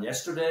had done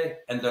yesterday,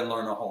 and then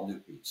learn a whole new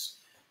piece.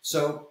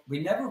 So we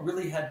never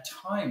really had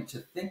time to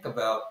think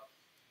about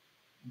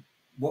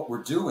what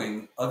we're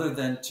doing other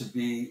than to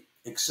be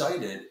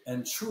excited.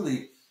 And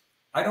truly,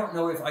 I don't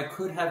know if I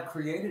could have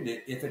created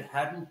it if it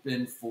hadn't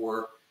been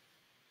for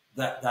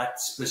that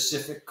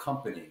specific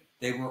company.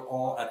 They were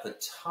all at the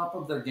top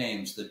of their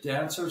games. The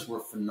dancers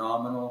were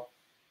phenomenal.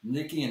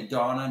 Nikki and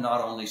Donna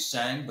not only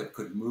sang, but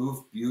could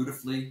move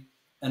beautifully.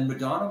 And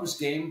Madonna was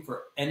game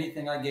for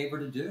anything I gave her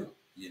to do,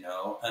 you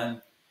know,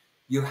 and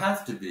you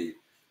have to be.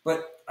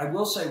 But I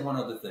will say one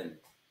other thing.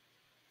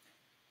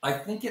 I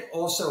think it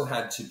also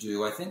had to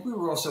do, I think we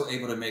were also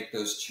able to make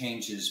those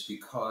changes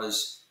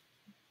because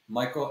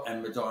Michael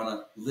and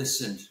Madonna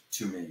listened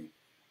to me.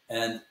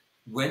 And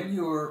when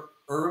you're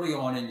early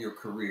on in your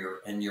career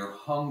and you're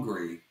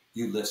hungry,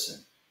 you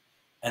listen.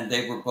 And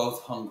they were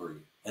both hungry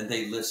and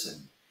they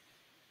listened.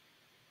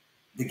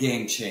 The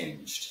game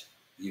changed,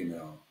 you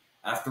know.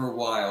 After a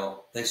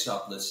while, they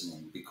stopped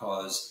listening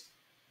because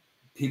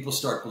people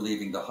start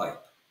believing the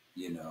hype,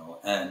 you know,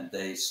 and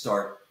they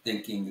start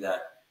thinking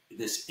that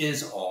this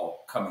is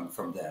all coming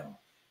from them.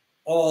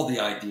 All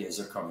the ideas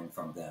are coming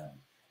from them.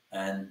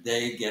 And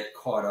they get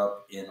caught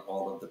up in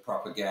all of the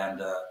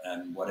propaganda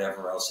and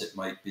whatever else it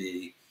might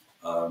be.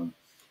 And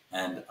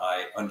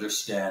I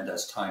understand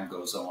as time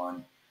goes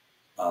on,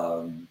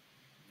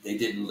 they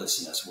didn't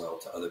listen as well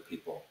to other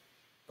people.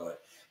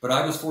 But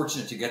I was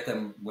fortunate to get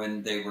them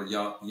when they were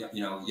young,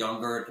 you know,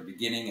 younger at the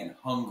beginning and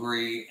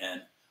hungry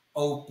and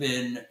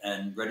open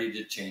and ready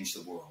to change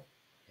the world.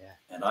 Yeah.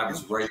 And I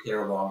was right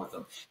there along with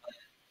them.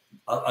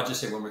 I'll just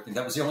say one more thing.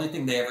 That was the only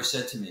thing they ever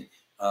said to me.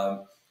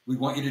 We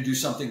want you to do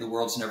something the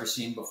world's never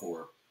seen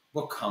before.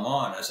 Well, come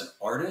on, as an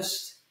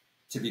artist,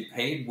 to be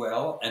paid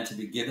well and to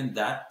be given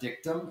that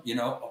dictum, you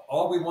know,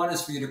 all we want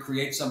is for you to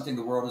create something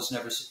the world has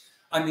never seen.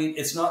 I mean,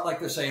 it's not like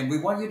they're saying, we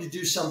want you to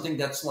do something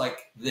that's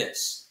like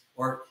this,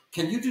 or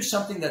can you do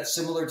something that's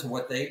similar to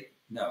what they,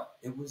 no,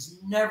 it was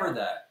never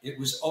that. It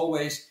was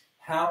always,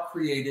 how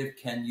creative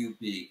can you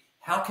be?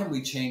 How can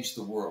we change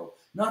the world?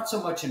 Not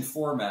so much in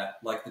format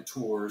like the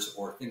tours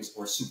or things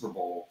or Super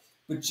Bowl,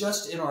 but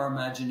just in our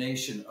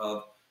imagination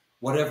of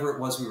whatever it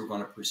was we were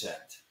going to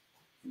present,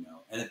 you know.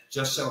 And it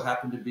just so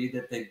happened to be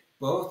that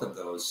both of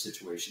those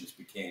situations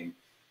became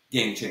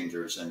game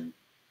changers and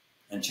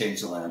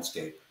changed the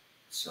landscape.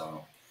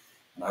 So,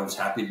 and I was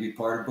happy to be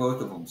part of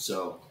both of them.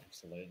 So,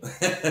 absolutely,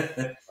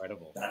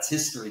 incredible. That's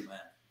history, man.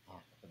 Oh,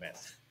 the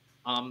best.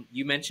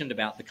 You mentioned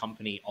about the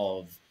company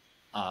of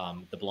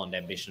the Blond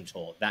Ambition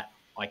tour, that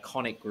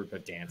iconic group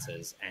of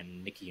dancers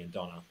and Nikki and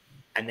Donna,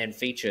 and then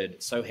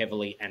featured so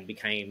heavily and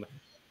became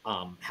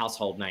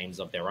household names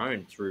of their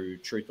own through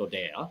Truth or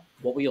Dare.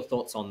 What were your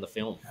thoughts on the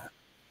film?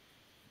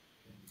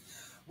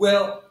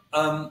 Well,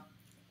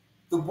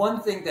 the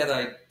one thing that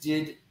I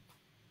did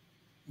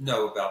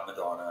know about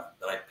Madonna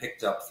that I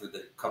picked up through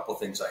the couple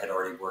things I had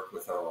already worked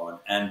with her on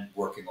and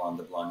working on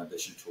the Blond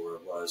Ambition tour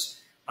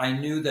was I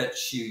knew that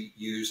she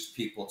used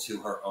people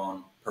to her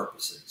own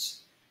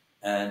purposes.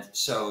 And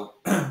so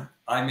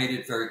I made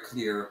it very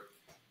clear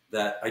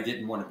that I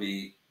didn't want to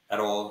be at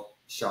all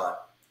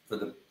shot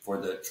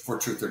for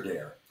Truth or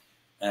Dare.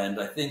 And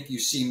I think you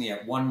see me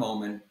at one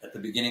moment at the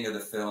beginning of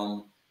the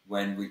film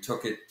when we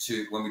took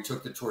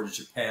the tour to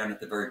Japan at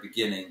the very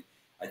beginning.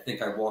 I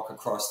think I walk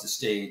across the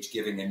stage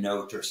giving a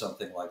note or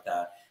something like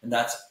that. And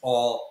that's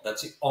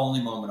the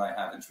only moment I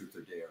have in Truth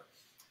or Dare.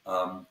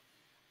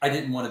 I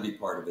didn't want to be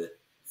part of it.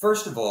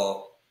 First of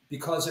all,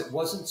 because it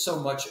wasn't so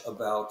much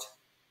about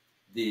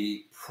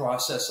the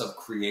process of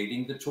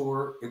creating the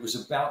tour. It was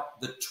about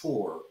the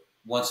tour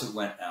once it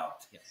went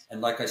out. Yes.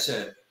 And like I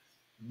said,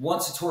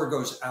 once the tour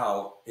goes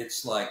out,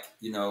 it's like,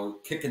 you know,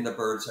 kicking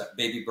the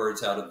baby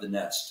birds out of the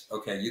nest.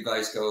 Okay, you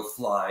guys go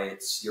fly.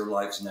 It's your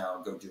lives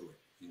now. Go do it,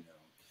 you know.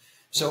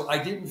 So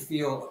I didn't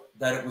feel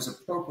that it was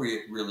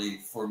appropriate really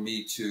for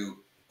me to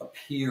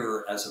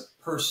appear as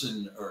a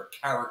person or a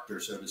character,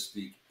 so to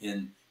speak,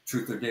 in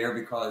Truth or Dare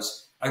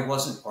because I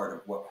wasn't part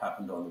of what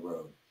happened on the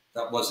road.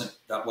 That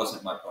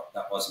wasn't my part.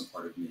 That wasn't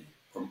part of me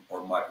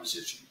or my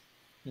position.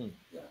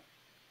 Yeah.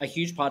 A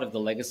huge part of the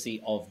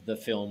legacy of the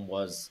film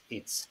was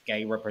its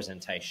gay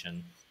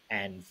representation.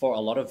 And for a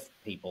lot of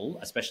people,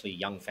 especially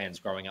young fans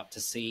growing up,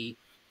 to see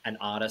an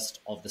artist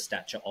of the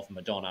stature of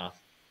Madonna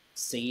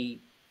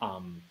see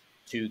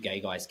two gay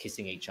guys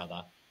kissing each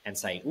other and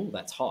say, "Ooh,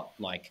 that's hot."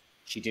 Like,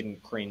 she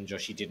didn't cringe or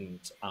she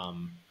didn't,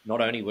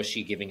 not only was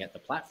she giving it the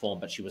platform,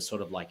 but she was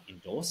sort of like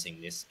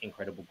endorsing this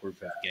incredible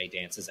group of gay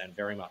dancers and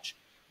very much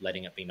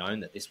letting it be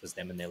known that this was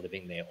them and they're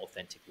living their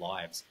authentic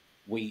lives.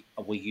 Were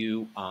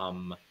you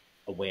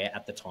aware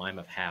at the time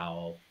of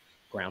how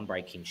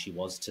groundbreaking she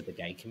was to the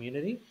gay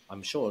community?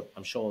 I'm sure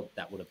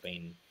that would have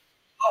been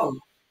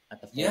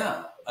at the forefront.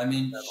 Yeah. I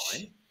mean,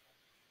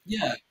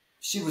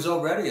 she was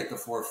already at the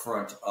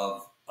forefront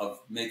of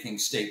making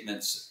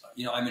statements.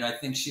 You know, I mean, I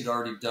think she'd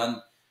already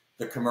done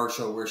the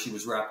commercial where she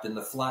was wrapped in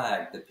the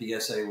flag, the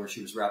PSA where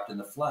she was wrapped in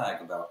the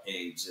flag about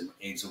AIDS and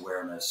AIDS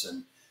awareness.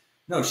 And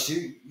no,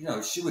 she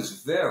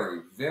was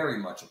very, very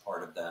much a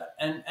part of that.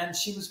 And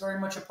she was very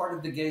much a part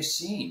of the gay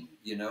scene.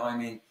 You know, I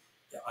mean,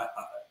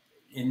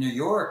 in New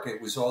York,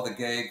 it was all the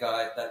gay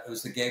it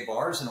was the gay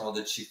bars and all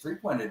that she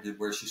frequented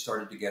where she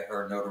started to get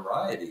her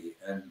notoriety.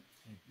 And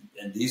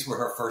these were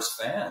her first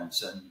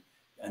fans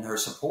and her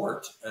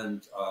support.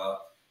 And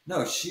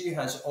no, she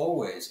has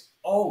always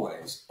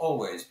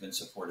been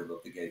supportive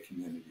of the gay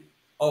community.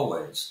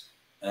 Always.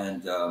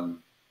 And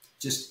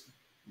just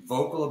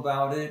vocal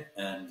about it,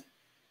 and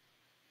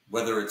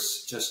whether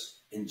it's just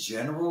in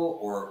general,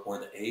 or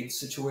the AIDS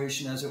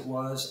situation as it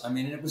was. I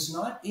mean, it was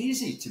not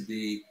easy to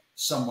be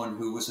someone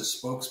who was a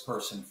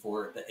spokesperson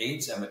for the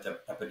AIDS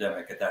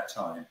epidemic at that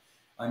time.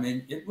 I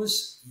mean, it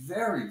was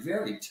very,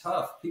 very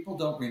tough. People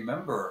don't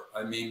remember.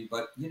 I mean,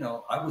 but, you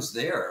know, I was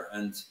there,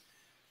 and,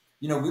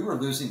 you know, we were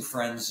losing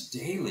friends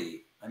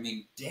daily. I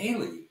mean,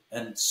 daily.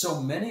 And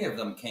so many of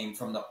them came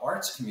from the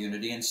arts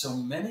community, and so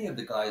many of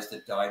the guys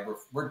that died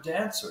were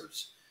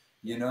dancers,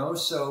 you know?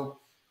 So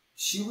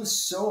she was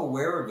so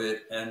aware of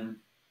it, and,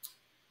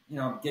 you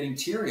know, I'm getting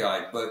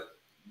teary-eyed, but,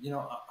 you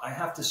know, I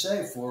have to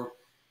say, for,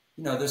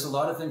 you know, there's a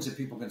lot of things that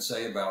people can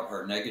say about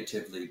her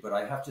negatively, but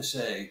I have to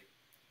say,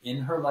 in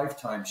her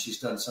lifetime, she's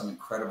done some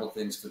incredible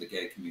things for the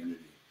gay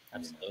community.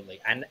 Absolutely. You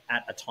know? And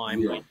at a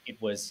time when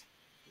it was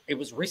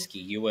risky.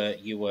 You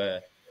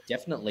were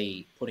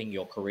definitely putting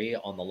your career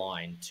on the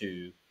line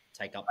to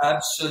take up.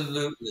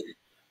 Absolutely.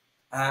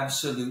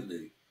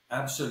 Absolutely.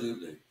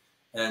 Absolutely.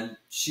 And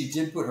she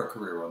did put her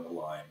career on the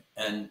line,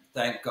 and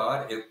thank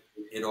God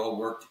it all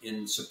worked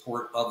in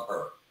support of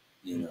her,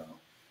 you know,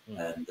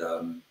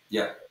 and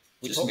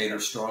just made her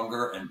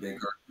stronger and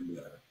bigger and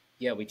better.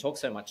 Yeah. We talk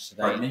so much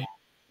today. Pardon me?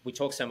 We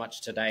talk so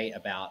much today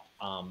about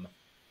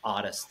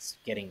artists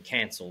getting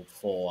cancelled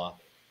for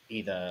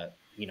either,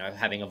 you know,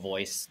 having a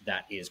voice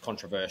that is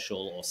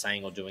controversial or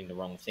saying or doing the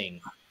wrong thing.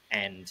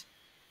 And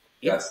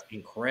it's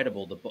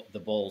incredible, the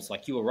balls.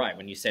 Like, you were right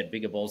when you said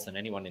bigger balls than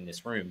anyone in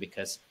this room,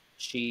 because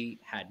she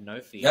had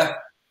no fear,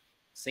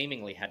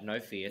 seemingly had no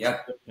fear to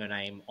put her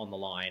name on the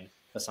line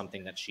for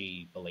something that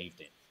she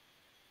believed in.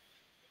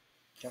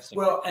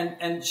 Well,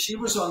 and she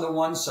was on the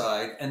one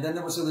side, and then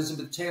there was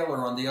Elizabeth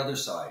Taylor on the other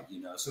side,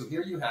 you know. So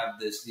here you have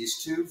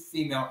these two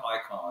female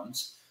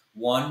icons,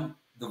 one,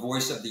 the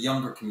voice of the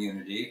younger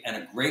community and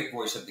a great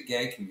voice of the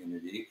gay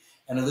community,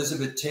 and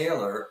Elizabeth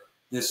Taylor,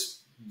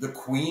 the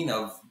queen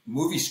of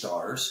movie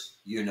stars,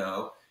 you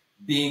know,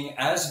 being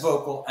as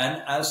vocal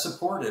and as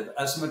supportive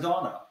as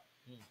Madonna.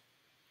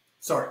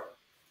 Sorry.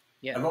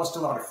 Yeah. I lost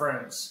a lot of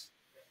friends.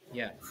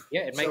 Yeah.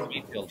 Yeah, it makes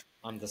me feel,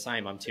 I'm the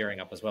same. I'm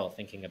tearing up as well,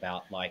 thinking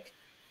about, like,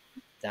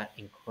 that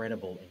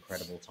incredible,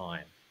 incredible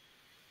time.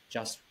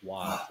 Just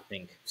wild to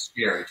think.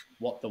 Scary.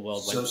 What the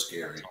world went through. So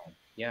scary.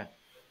 Yeah.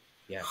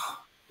 Yeah.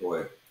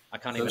 Boy. I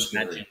can't even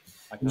imagine.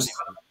 I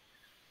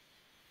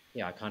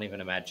can't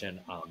even imagine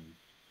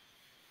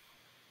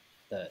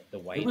the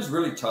weight. It was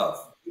really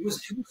tough. It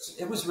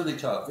was really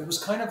tough. It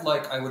was kind of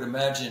like, I would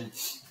imagine,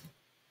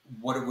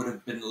 what it would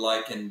have been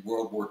like in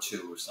World War II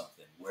or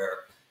something, where,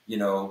 you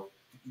know,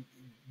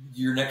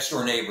 your next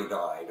door neighbor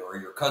died, or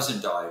your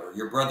cousin died, or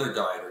your brother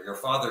died, or your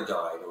father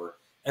died, or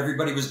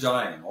everybody was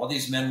dying. All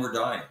these men were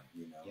dying,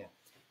 you know. Yeah.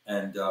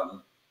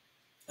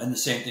 And the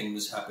same thing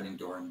was happening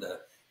during the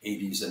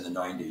 80s and the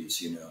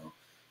 90s, you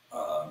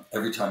know.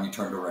 Every time you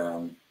turned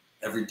around,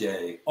 every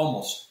day,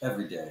 almost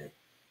every day,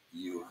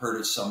 you heard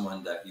of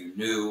someone that you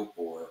knew,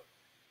 or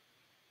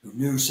who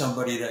knew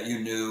somebody that you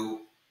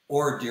knew,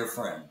 or a dear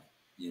friend,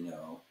 you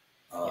know.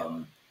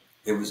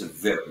 It was a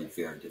very,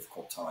 very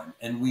difficult time.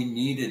 And we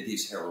needed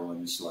these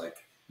heroines like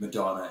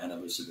Madonna and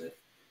Elizabeth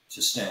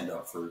to stand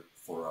up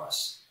for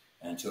us,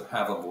 and to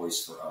have a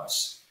voice for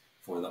us,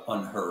 for the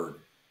unheard.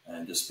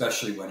 And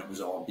especially when it was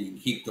all being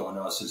heaped on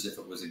us as if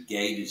it was a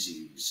gay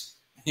disease,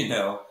 you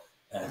know,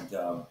 and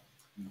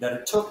that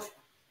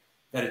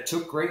it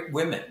took great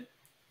women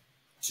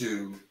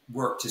to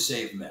work to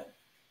save men.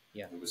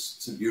 Yeah.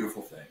 It's a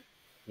beautiful thing.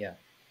 Yeah.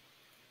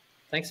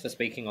 Thanks for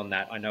speaking on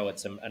that. I know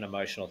it's an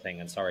emotional thing,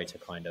 and sorry to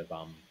kind of,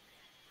 delve.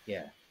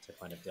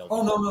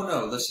 Oh,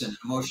 no. Listen,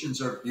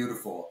 emotions are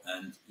beautiful,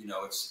 and, you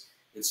know,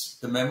 it's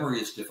the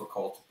memory is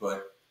difficult,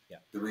 but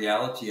the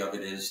reality of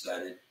it is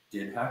that it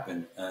did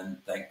happen.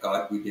 And thank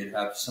God we did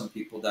have some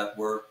people that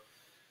were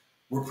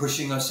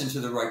pushing us into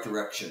the right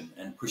direction,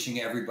 and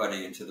pushing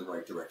everybody into the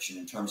right direction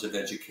in terms of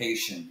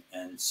education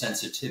and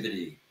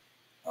sensitivity,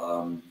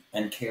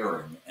 and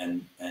caring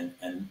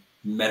and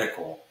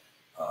medical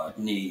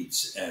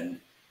needs. And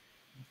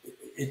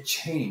it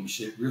changed.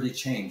 It really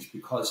changed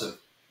because of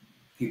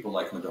people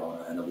like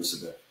Madonna and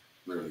Elizabeth,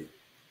 really.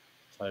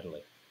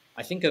 Totally.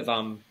 I think of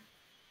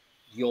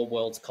your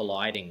worlds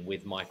colliding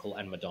with Michael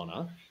and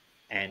Madonna,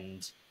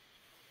 and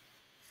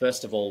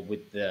first of all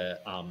with the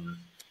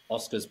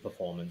Oscars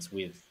performance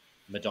with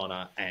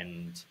Madonna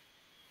and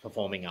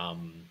performing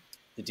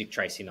the Dick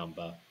Tracy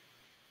number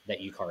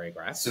that you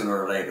choreographed.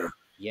 Sooner or later.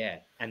 Yeah.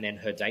 And then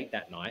her date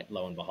that night,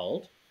 lo and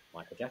behold,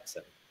 Michael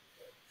Jackson.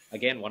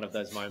 Again, one of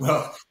those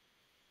moments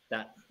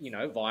that, you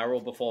know,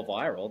 viral before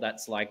viral.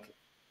 That's like,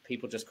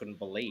 people just couldn't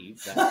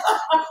believe that it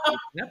was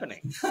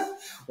happening.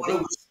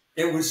 Well,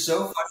 it was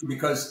so funny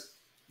because,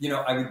 you know,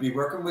 I would be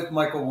working with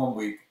Michael one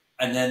week,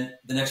 and then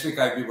the next week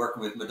I'd be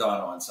working with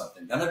Madonna on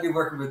something. Then I'd be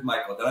working with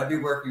Michael. Then I'd be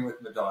working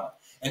with Madonna.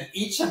 And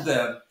each of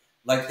them,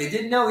 like, they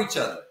didn't know each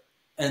other.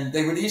 And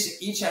they would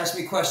each ask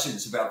me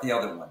questions about the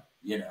other one,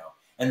 you know.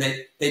 And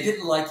they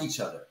didn't like each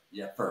other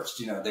at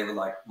first. You know, they were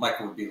like,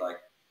 Michael would be like,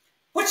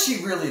 what's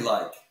she really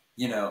like?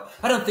 You know,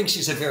 I don't think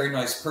she's a very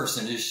nice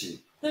person, is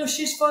she? No,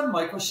 she's fun,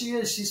 Michael. She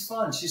is. She's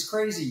fun. She's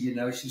crazy, you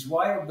know. She's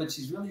wild, but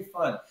she's really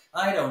fun.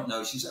 I don't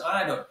know.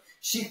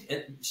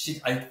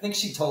 I think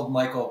she told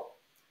Michael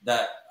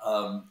that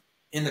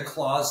in the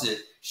closet,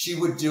 she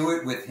would do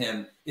it with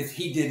him if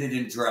he did it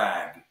in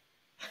drag.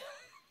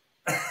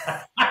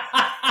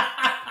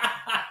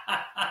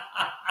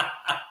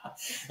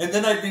 And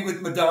then I'd be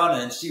with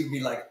Madonna and she would be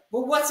like,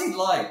 well, what's he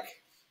like?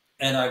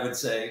 And I would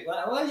say,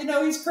 well, you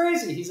know, he's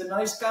crazy. He's a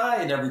nice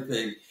guy and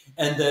everything.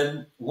 And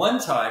then one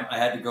time I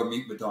had to go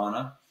meet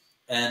Madonna,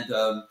 and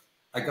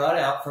I got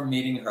out from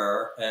meeting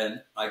her,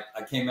 and I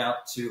came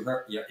out to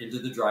her, into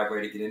the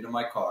driveway to get into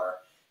my car.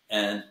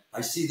 And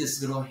I see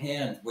this little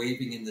hand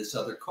waving in this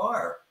other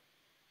car.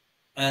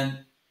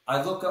 And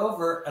I look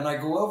over and I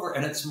go over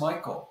and it's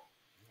Michael.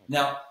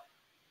 Now,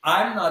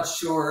 I'm not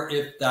sure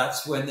if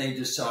that's when they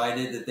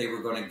decided that they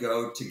were going to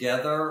go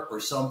together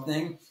or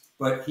something,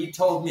 but he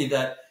told me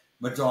that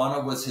Madonna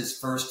was his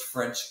first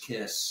French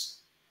kiss.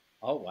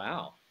 Oh,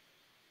 wow.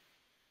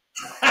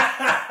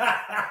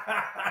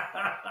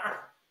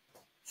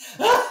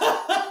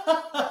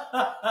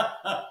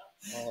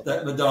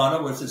 That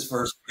Madonna was his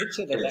first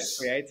picture that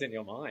creates in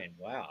your mind.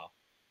 Wow.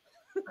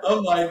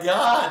 Oh my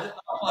God.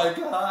 Oh my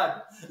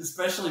God.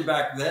 Especially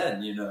back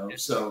then, you know.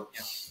 So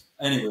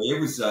anyway,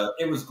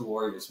 it was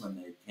glorious when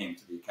they came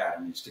to the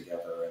academies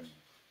together. And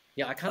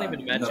yeah, I can't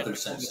even imagine the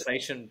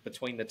conversation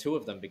between the two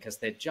of them, because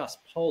they're just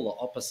polar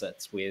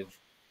opposites with,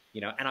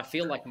 you know, and I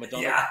feel like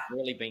Madonna has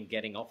really been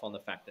getting off on the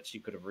fact that she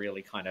could have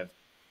really kind of,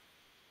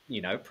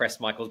 you know, press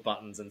Michael's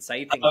buttons and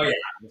say things in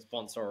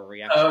response or a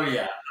reaction. Oh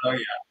yeah. Oh yeah.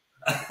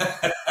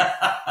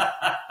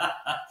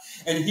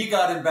 And he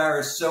got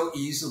embarrassed so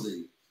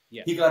easily.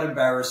 Yeah. He got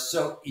embarrassed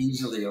so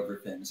easily over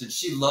things, and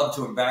she loved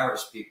to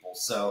embarrass people.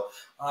 So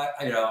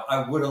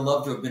I would have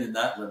loved to have been in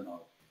that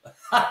limo.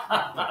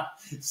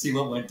 See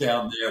what went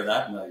down there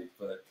that night,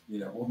 but you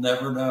know, we'll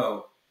never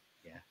know.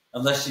 Yeah.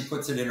 Unless she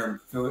puts it in her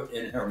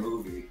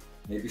movie,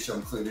 maybe she'll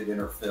include it in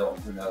her film.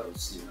 Who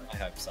knows? You know. I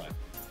hope so.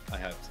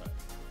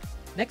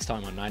 Next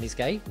time on 90s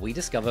Gay, we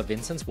discover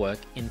Vincent's work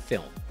in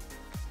film.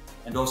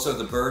 And also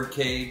the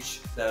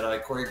Birdcage that I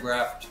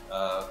choreographed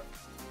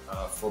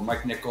for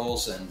Mike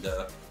Nichols and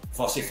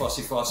Fosse,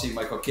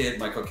 Michael Kidd,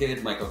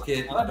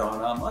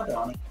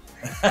 Madonna.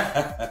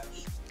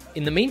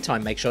 In the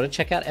meantime, make sure to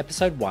check out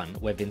episode 1,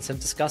 where Vincent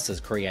discusses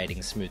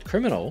creating Smooth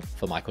Criminal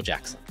for Michael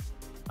Jackson.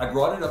 I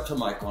brought it up to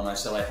Michael and I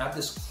said, I have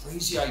this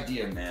crazy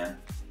idea, man,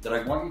 that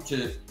I want you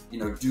to, you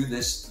know, do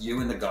this,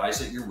 you and the guys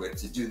that you're with,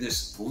 to do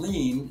this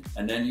lean,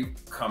 and then you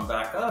come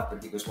back up.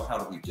 And he goes, well, how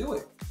do we do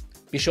it?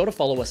 Be sure to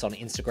follow us on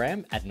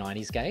Instagram at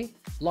 90s Gay.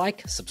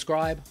 Like,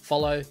 subscribe,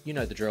 follow, you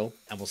know the drill,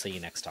 and we'll see you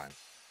next time.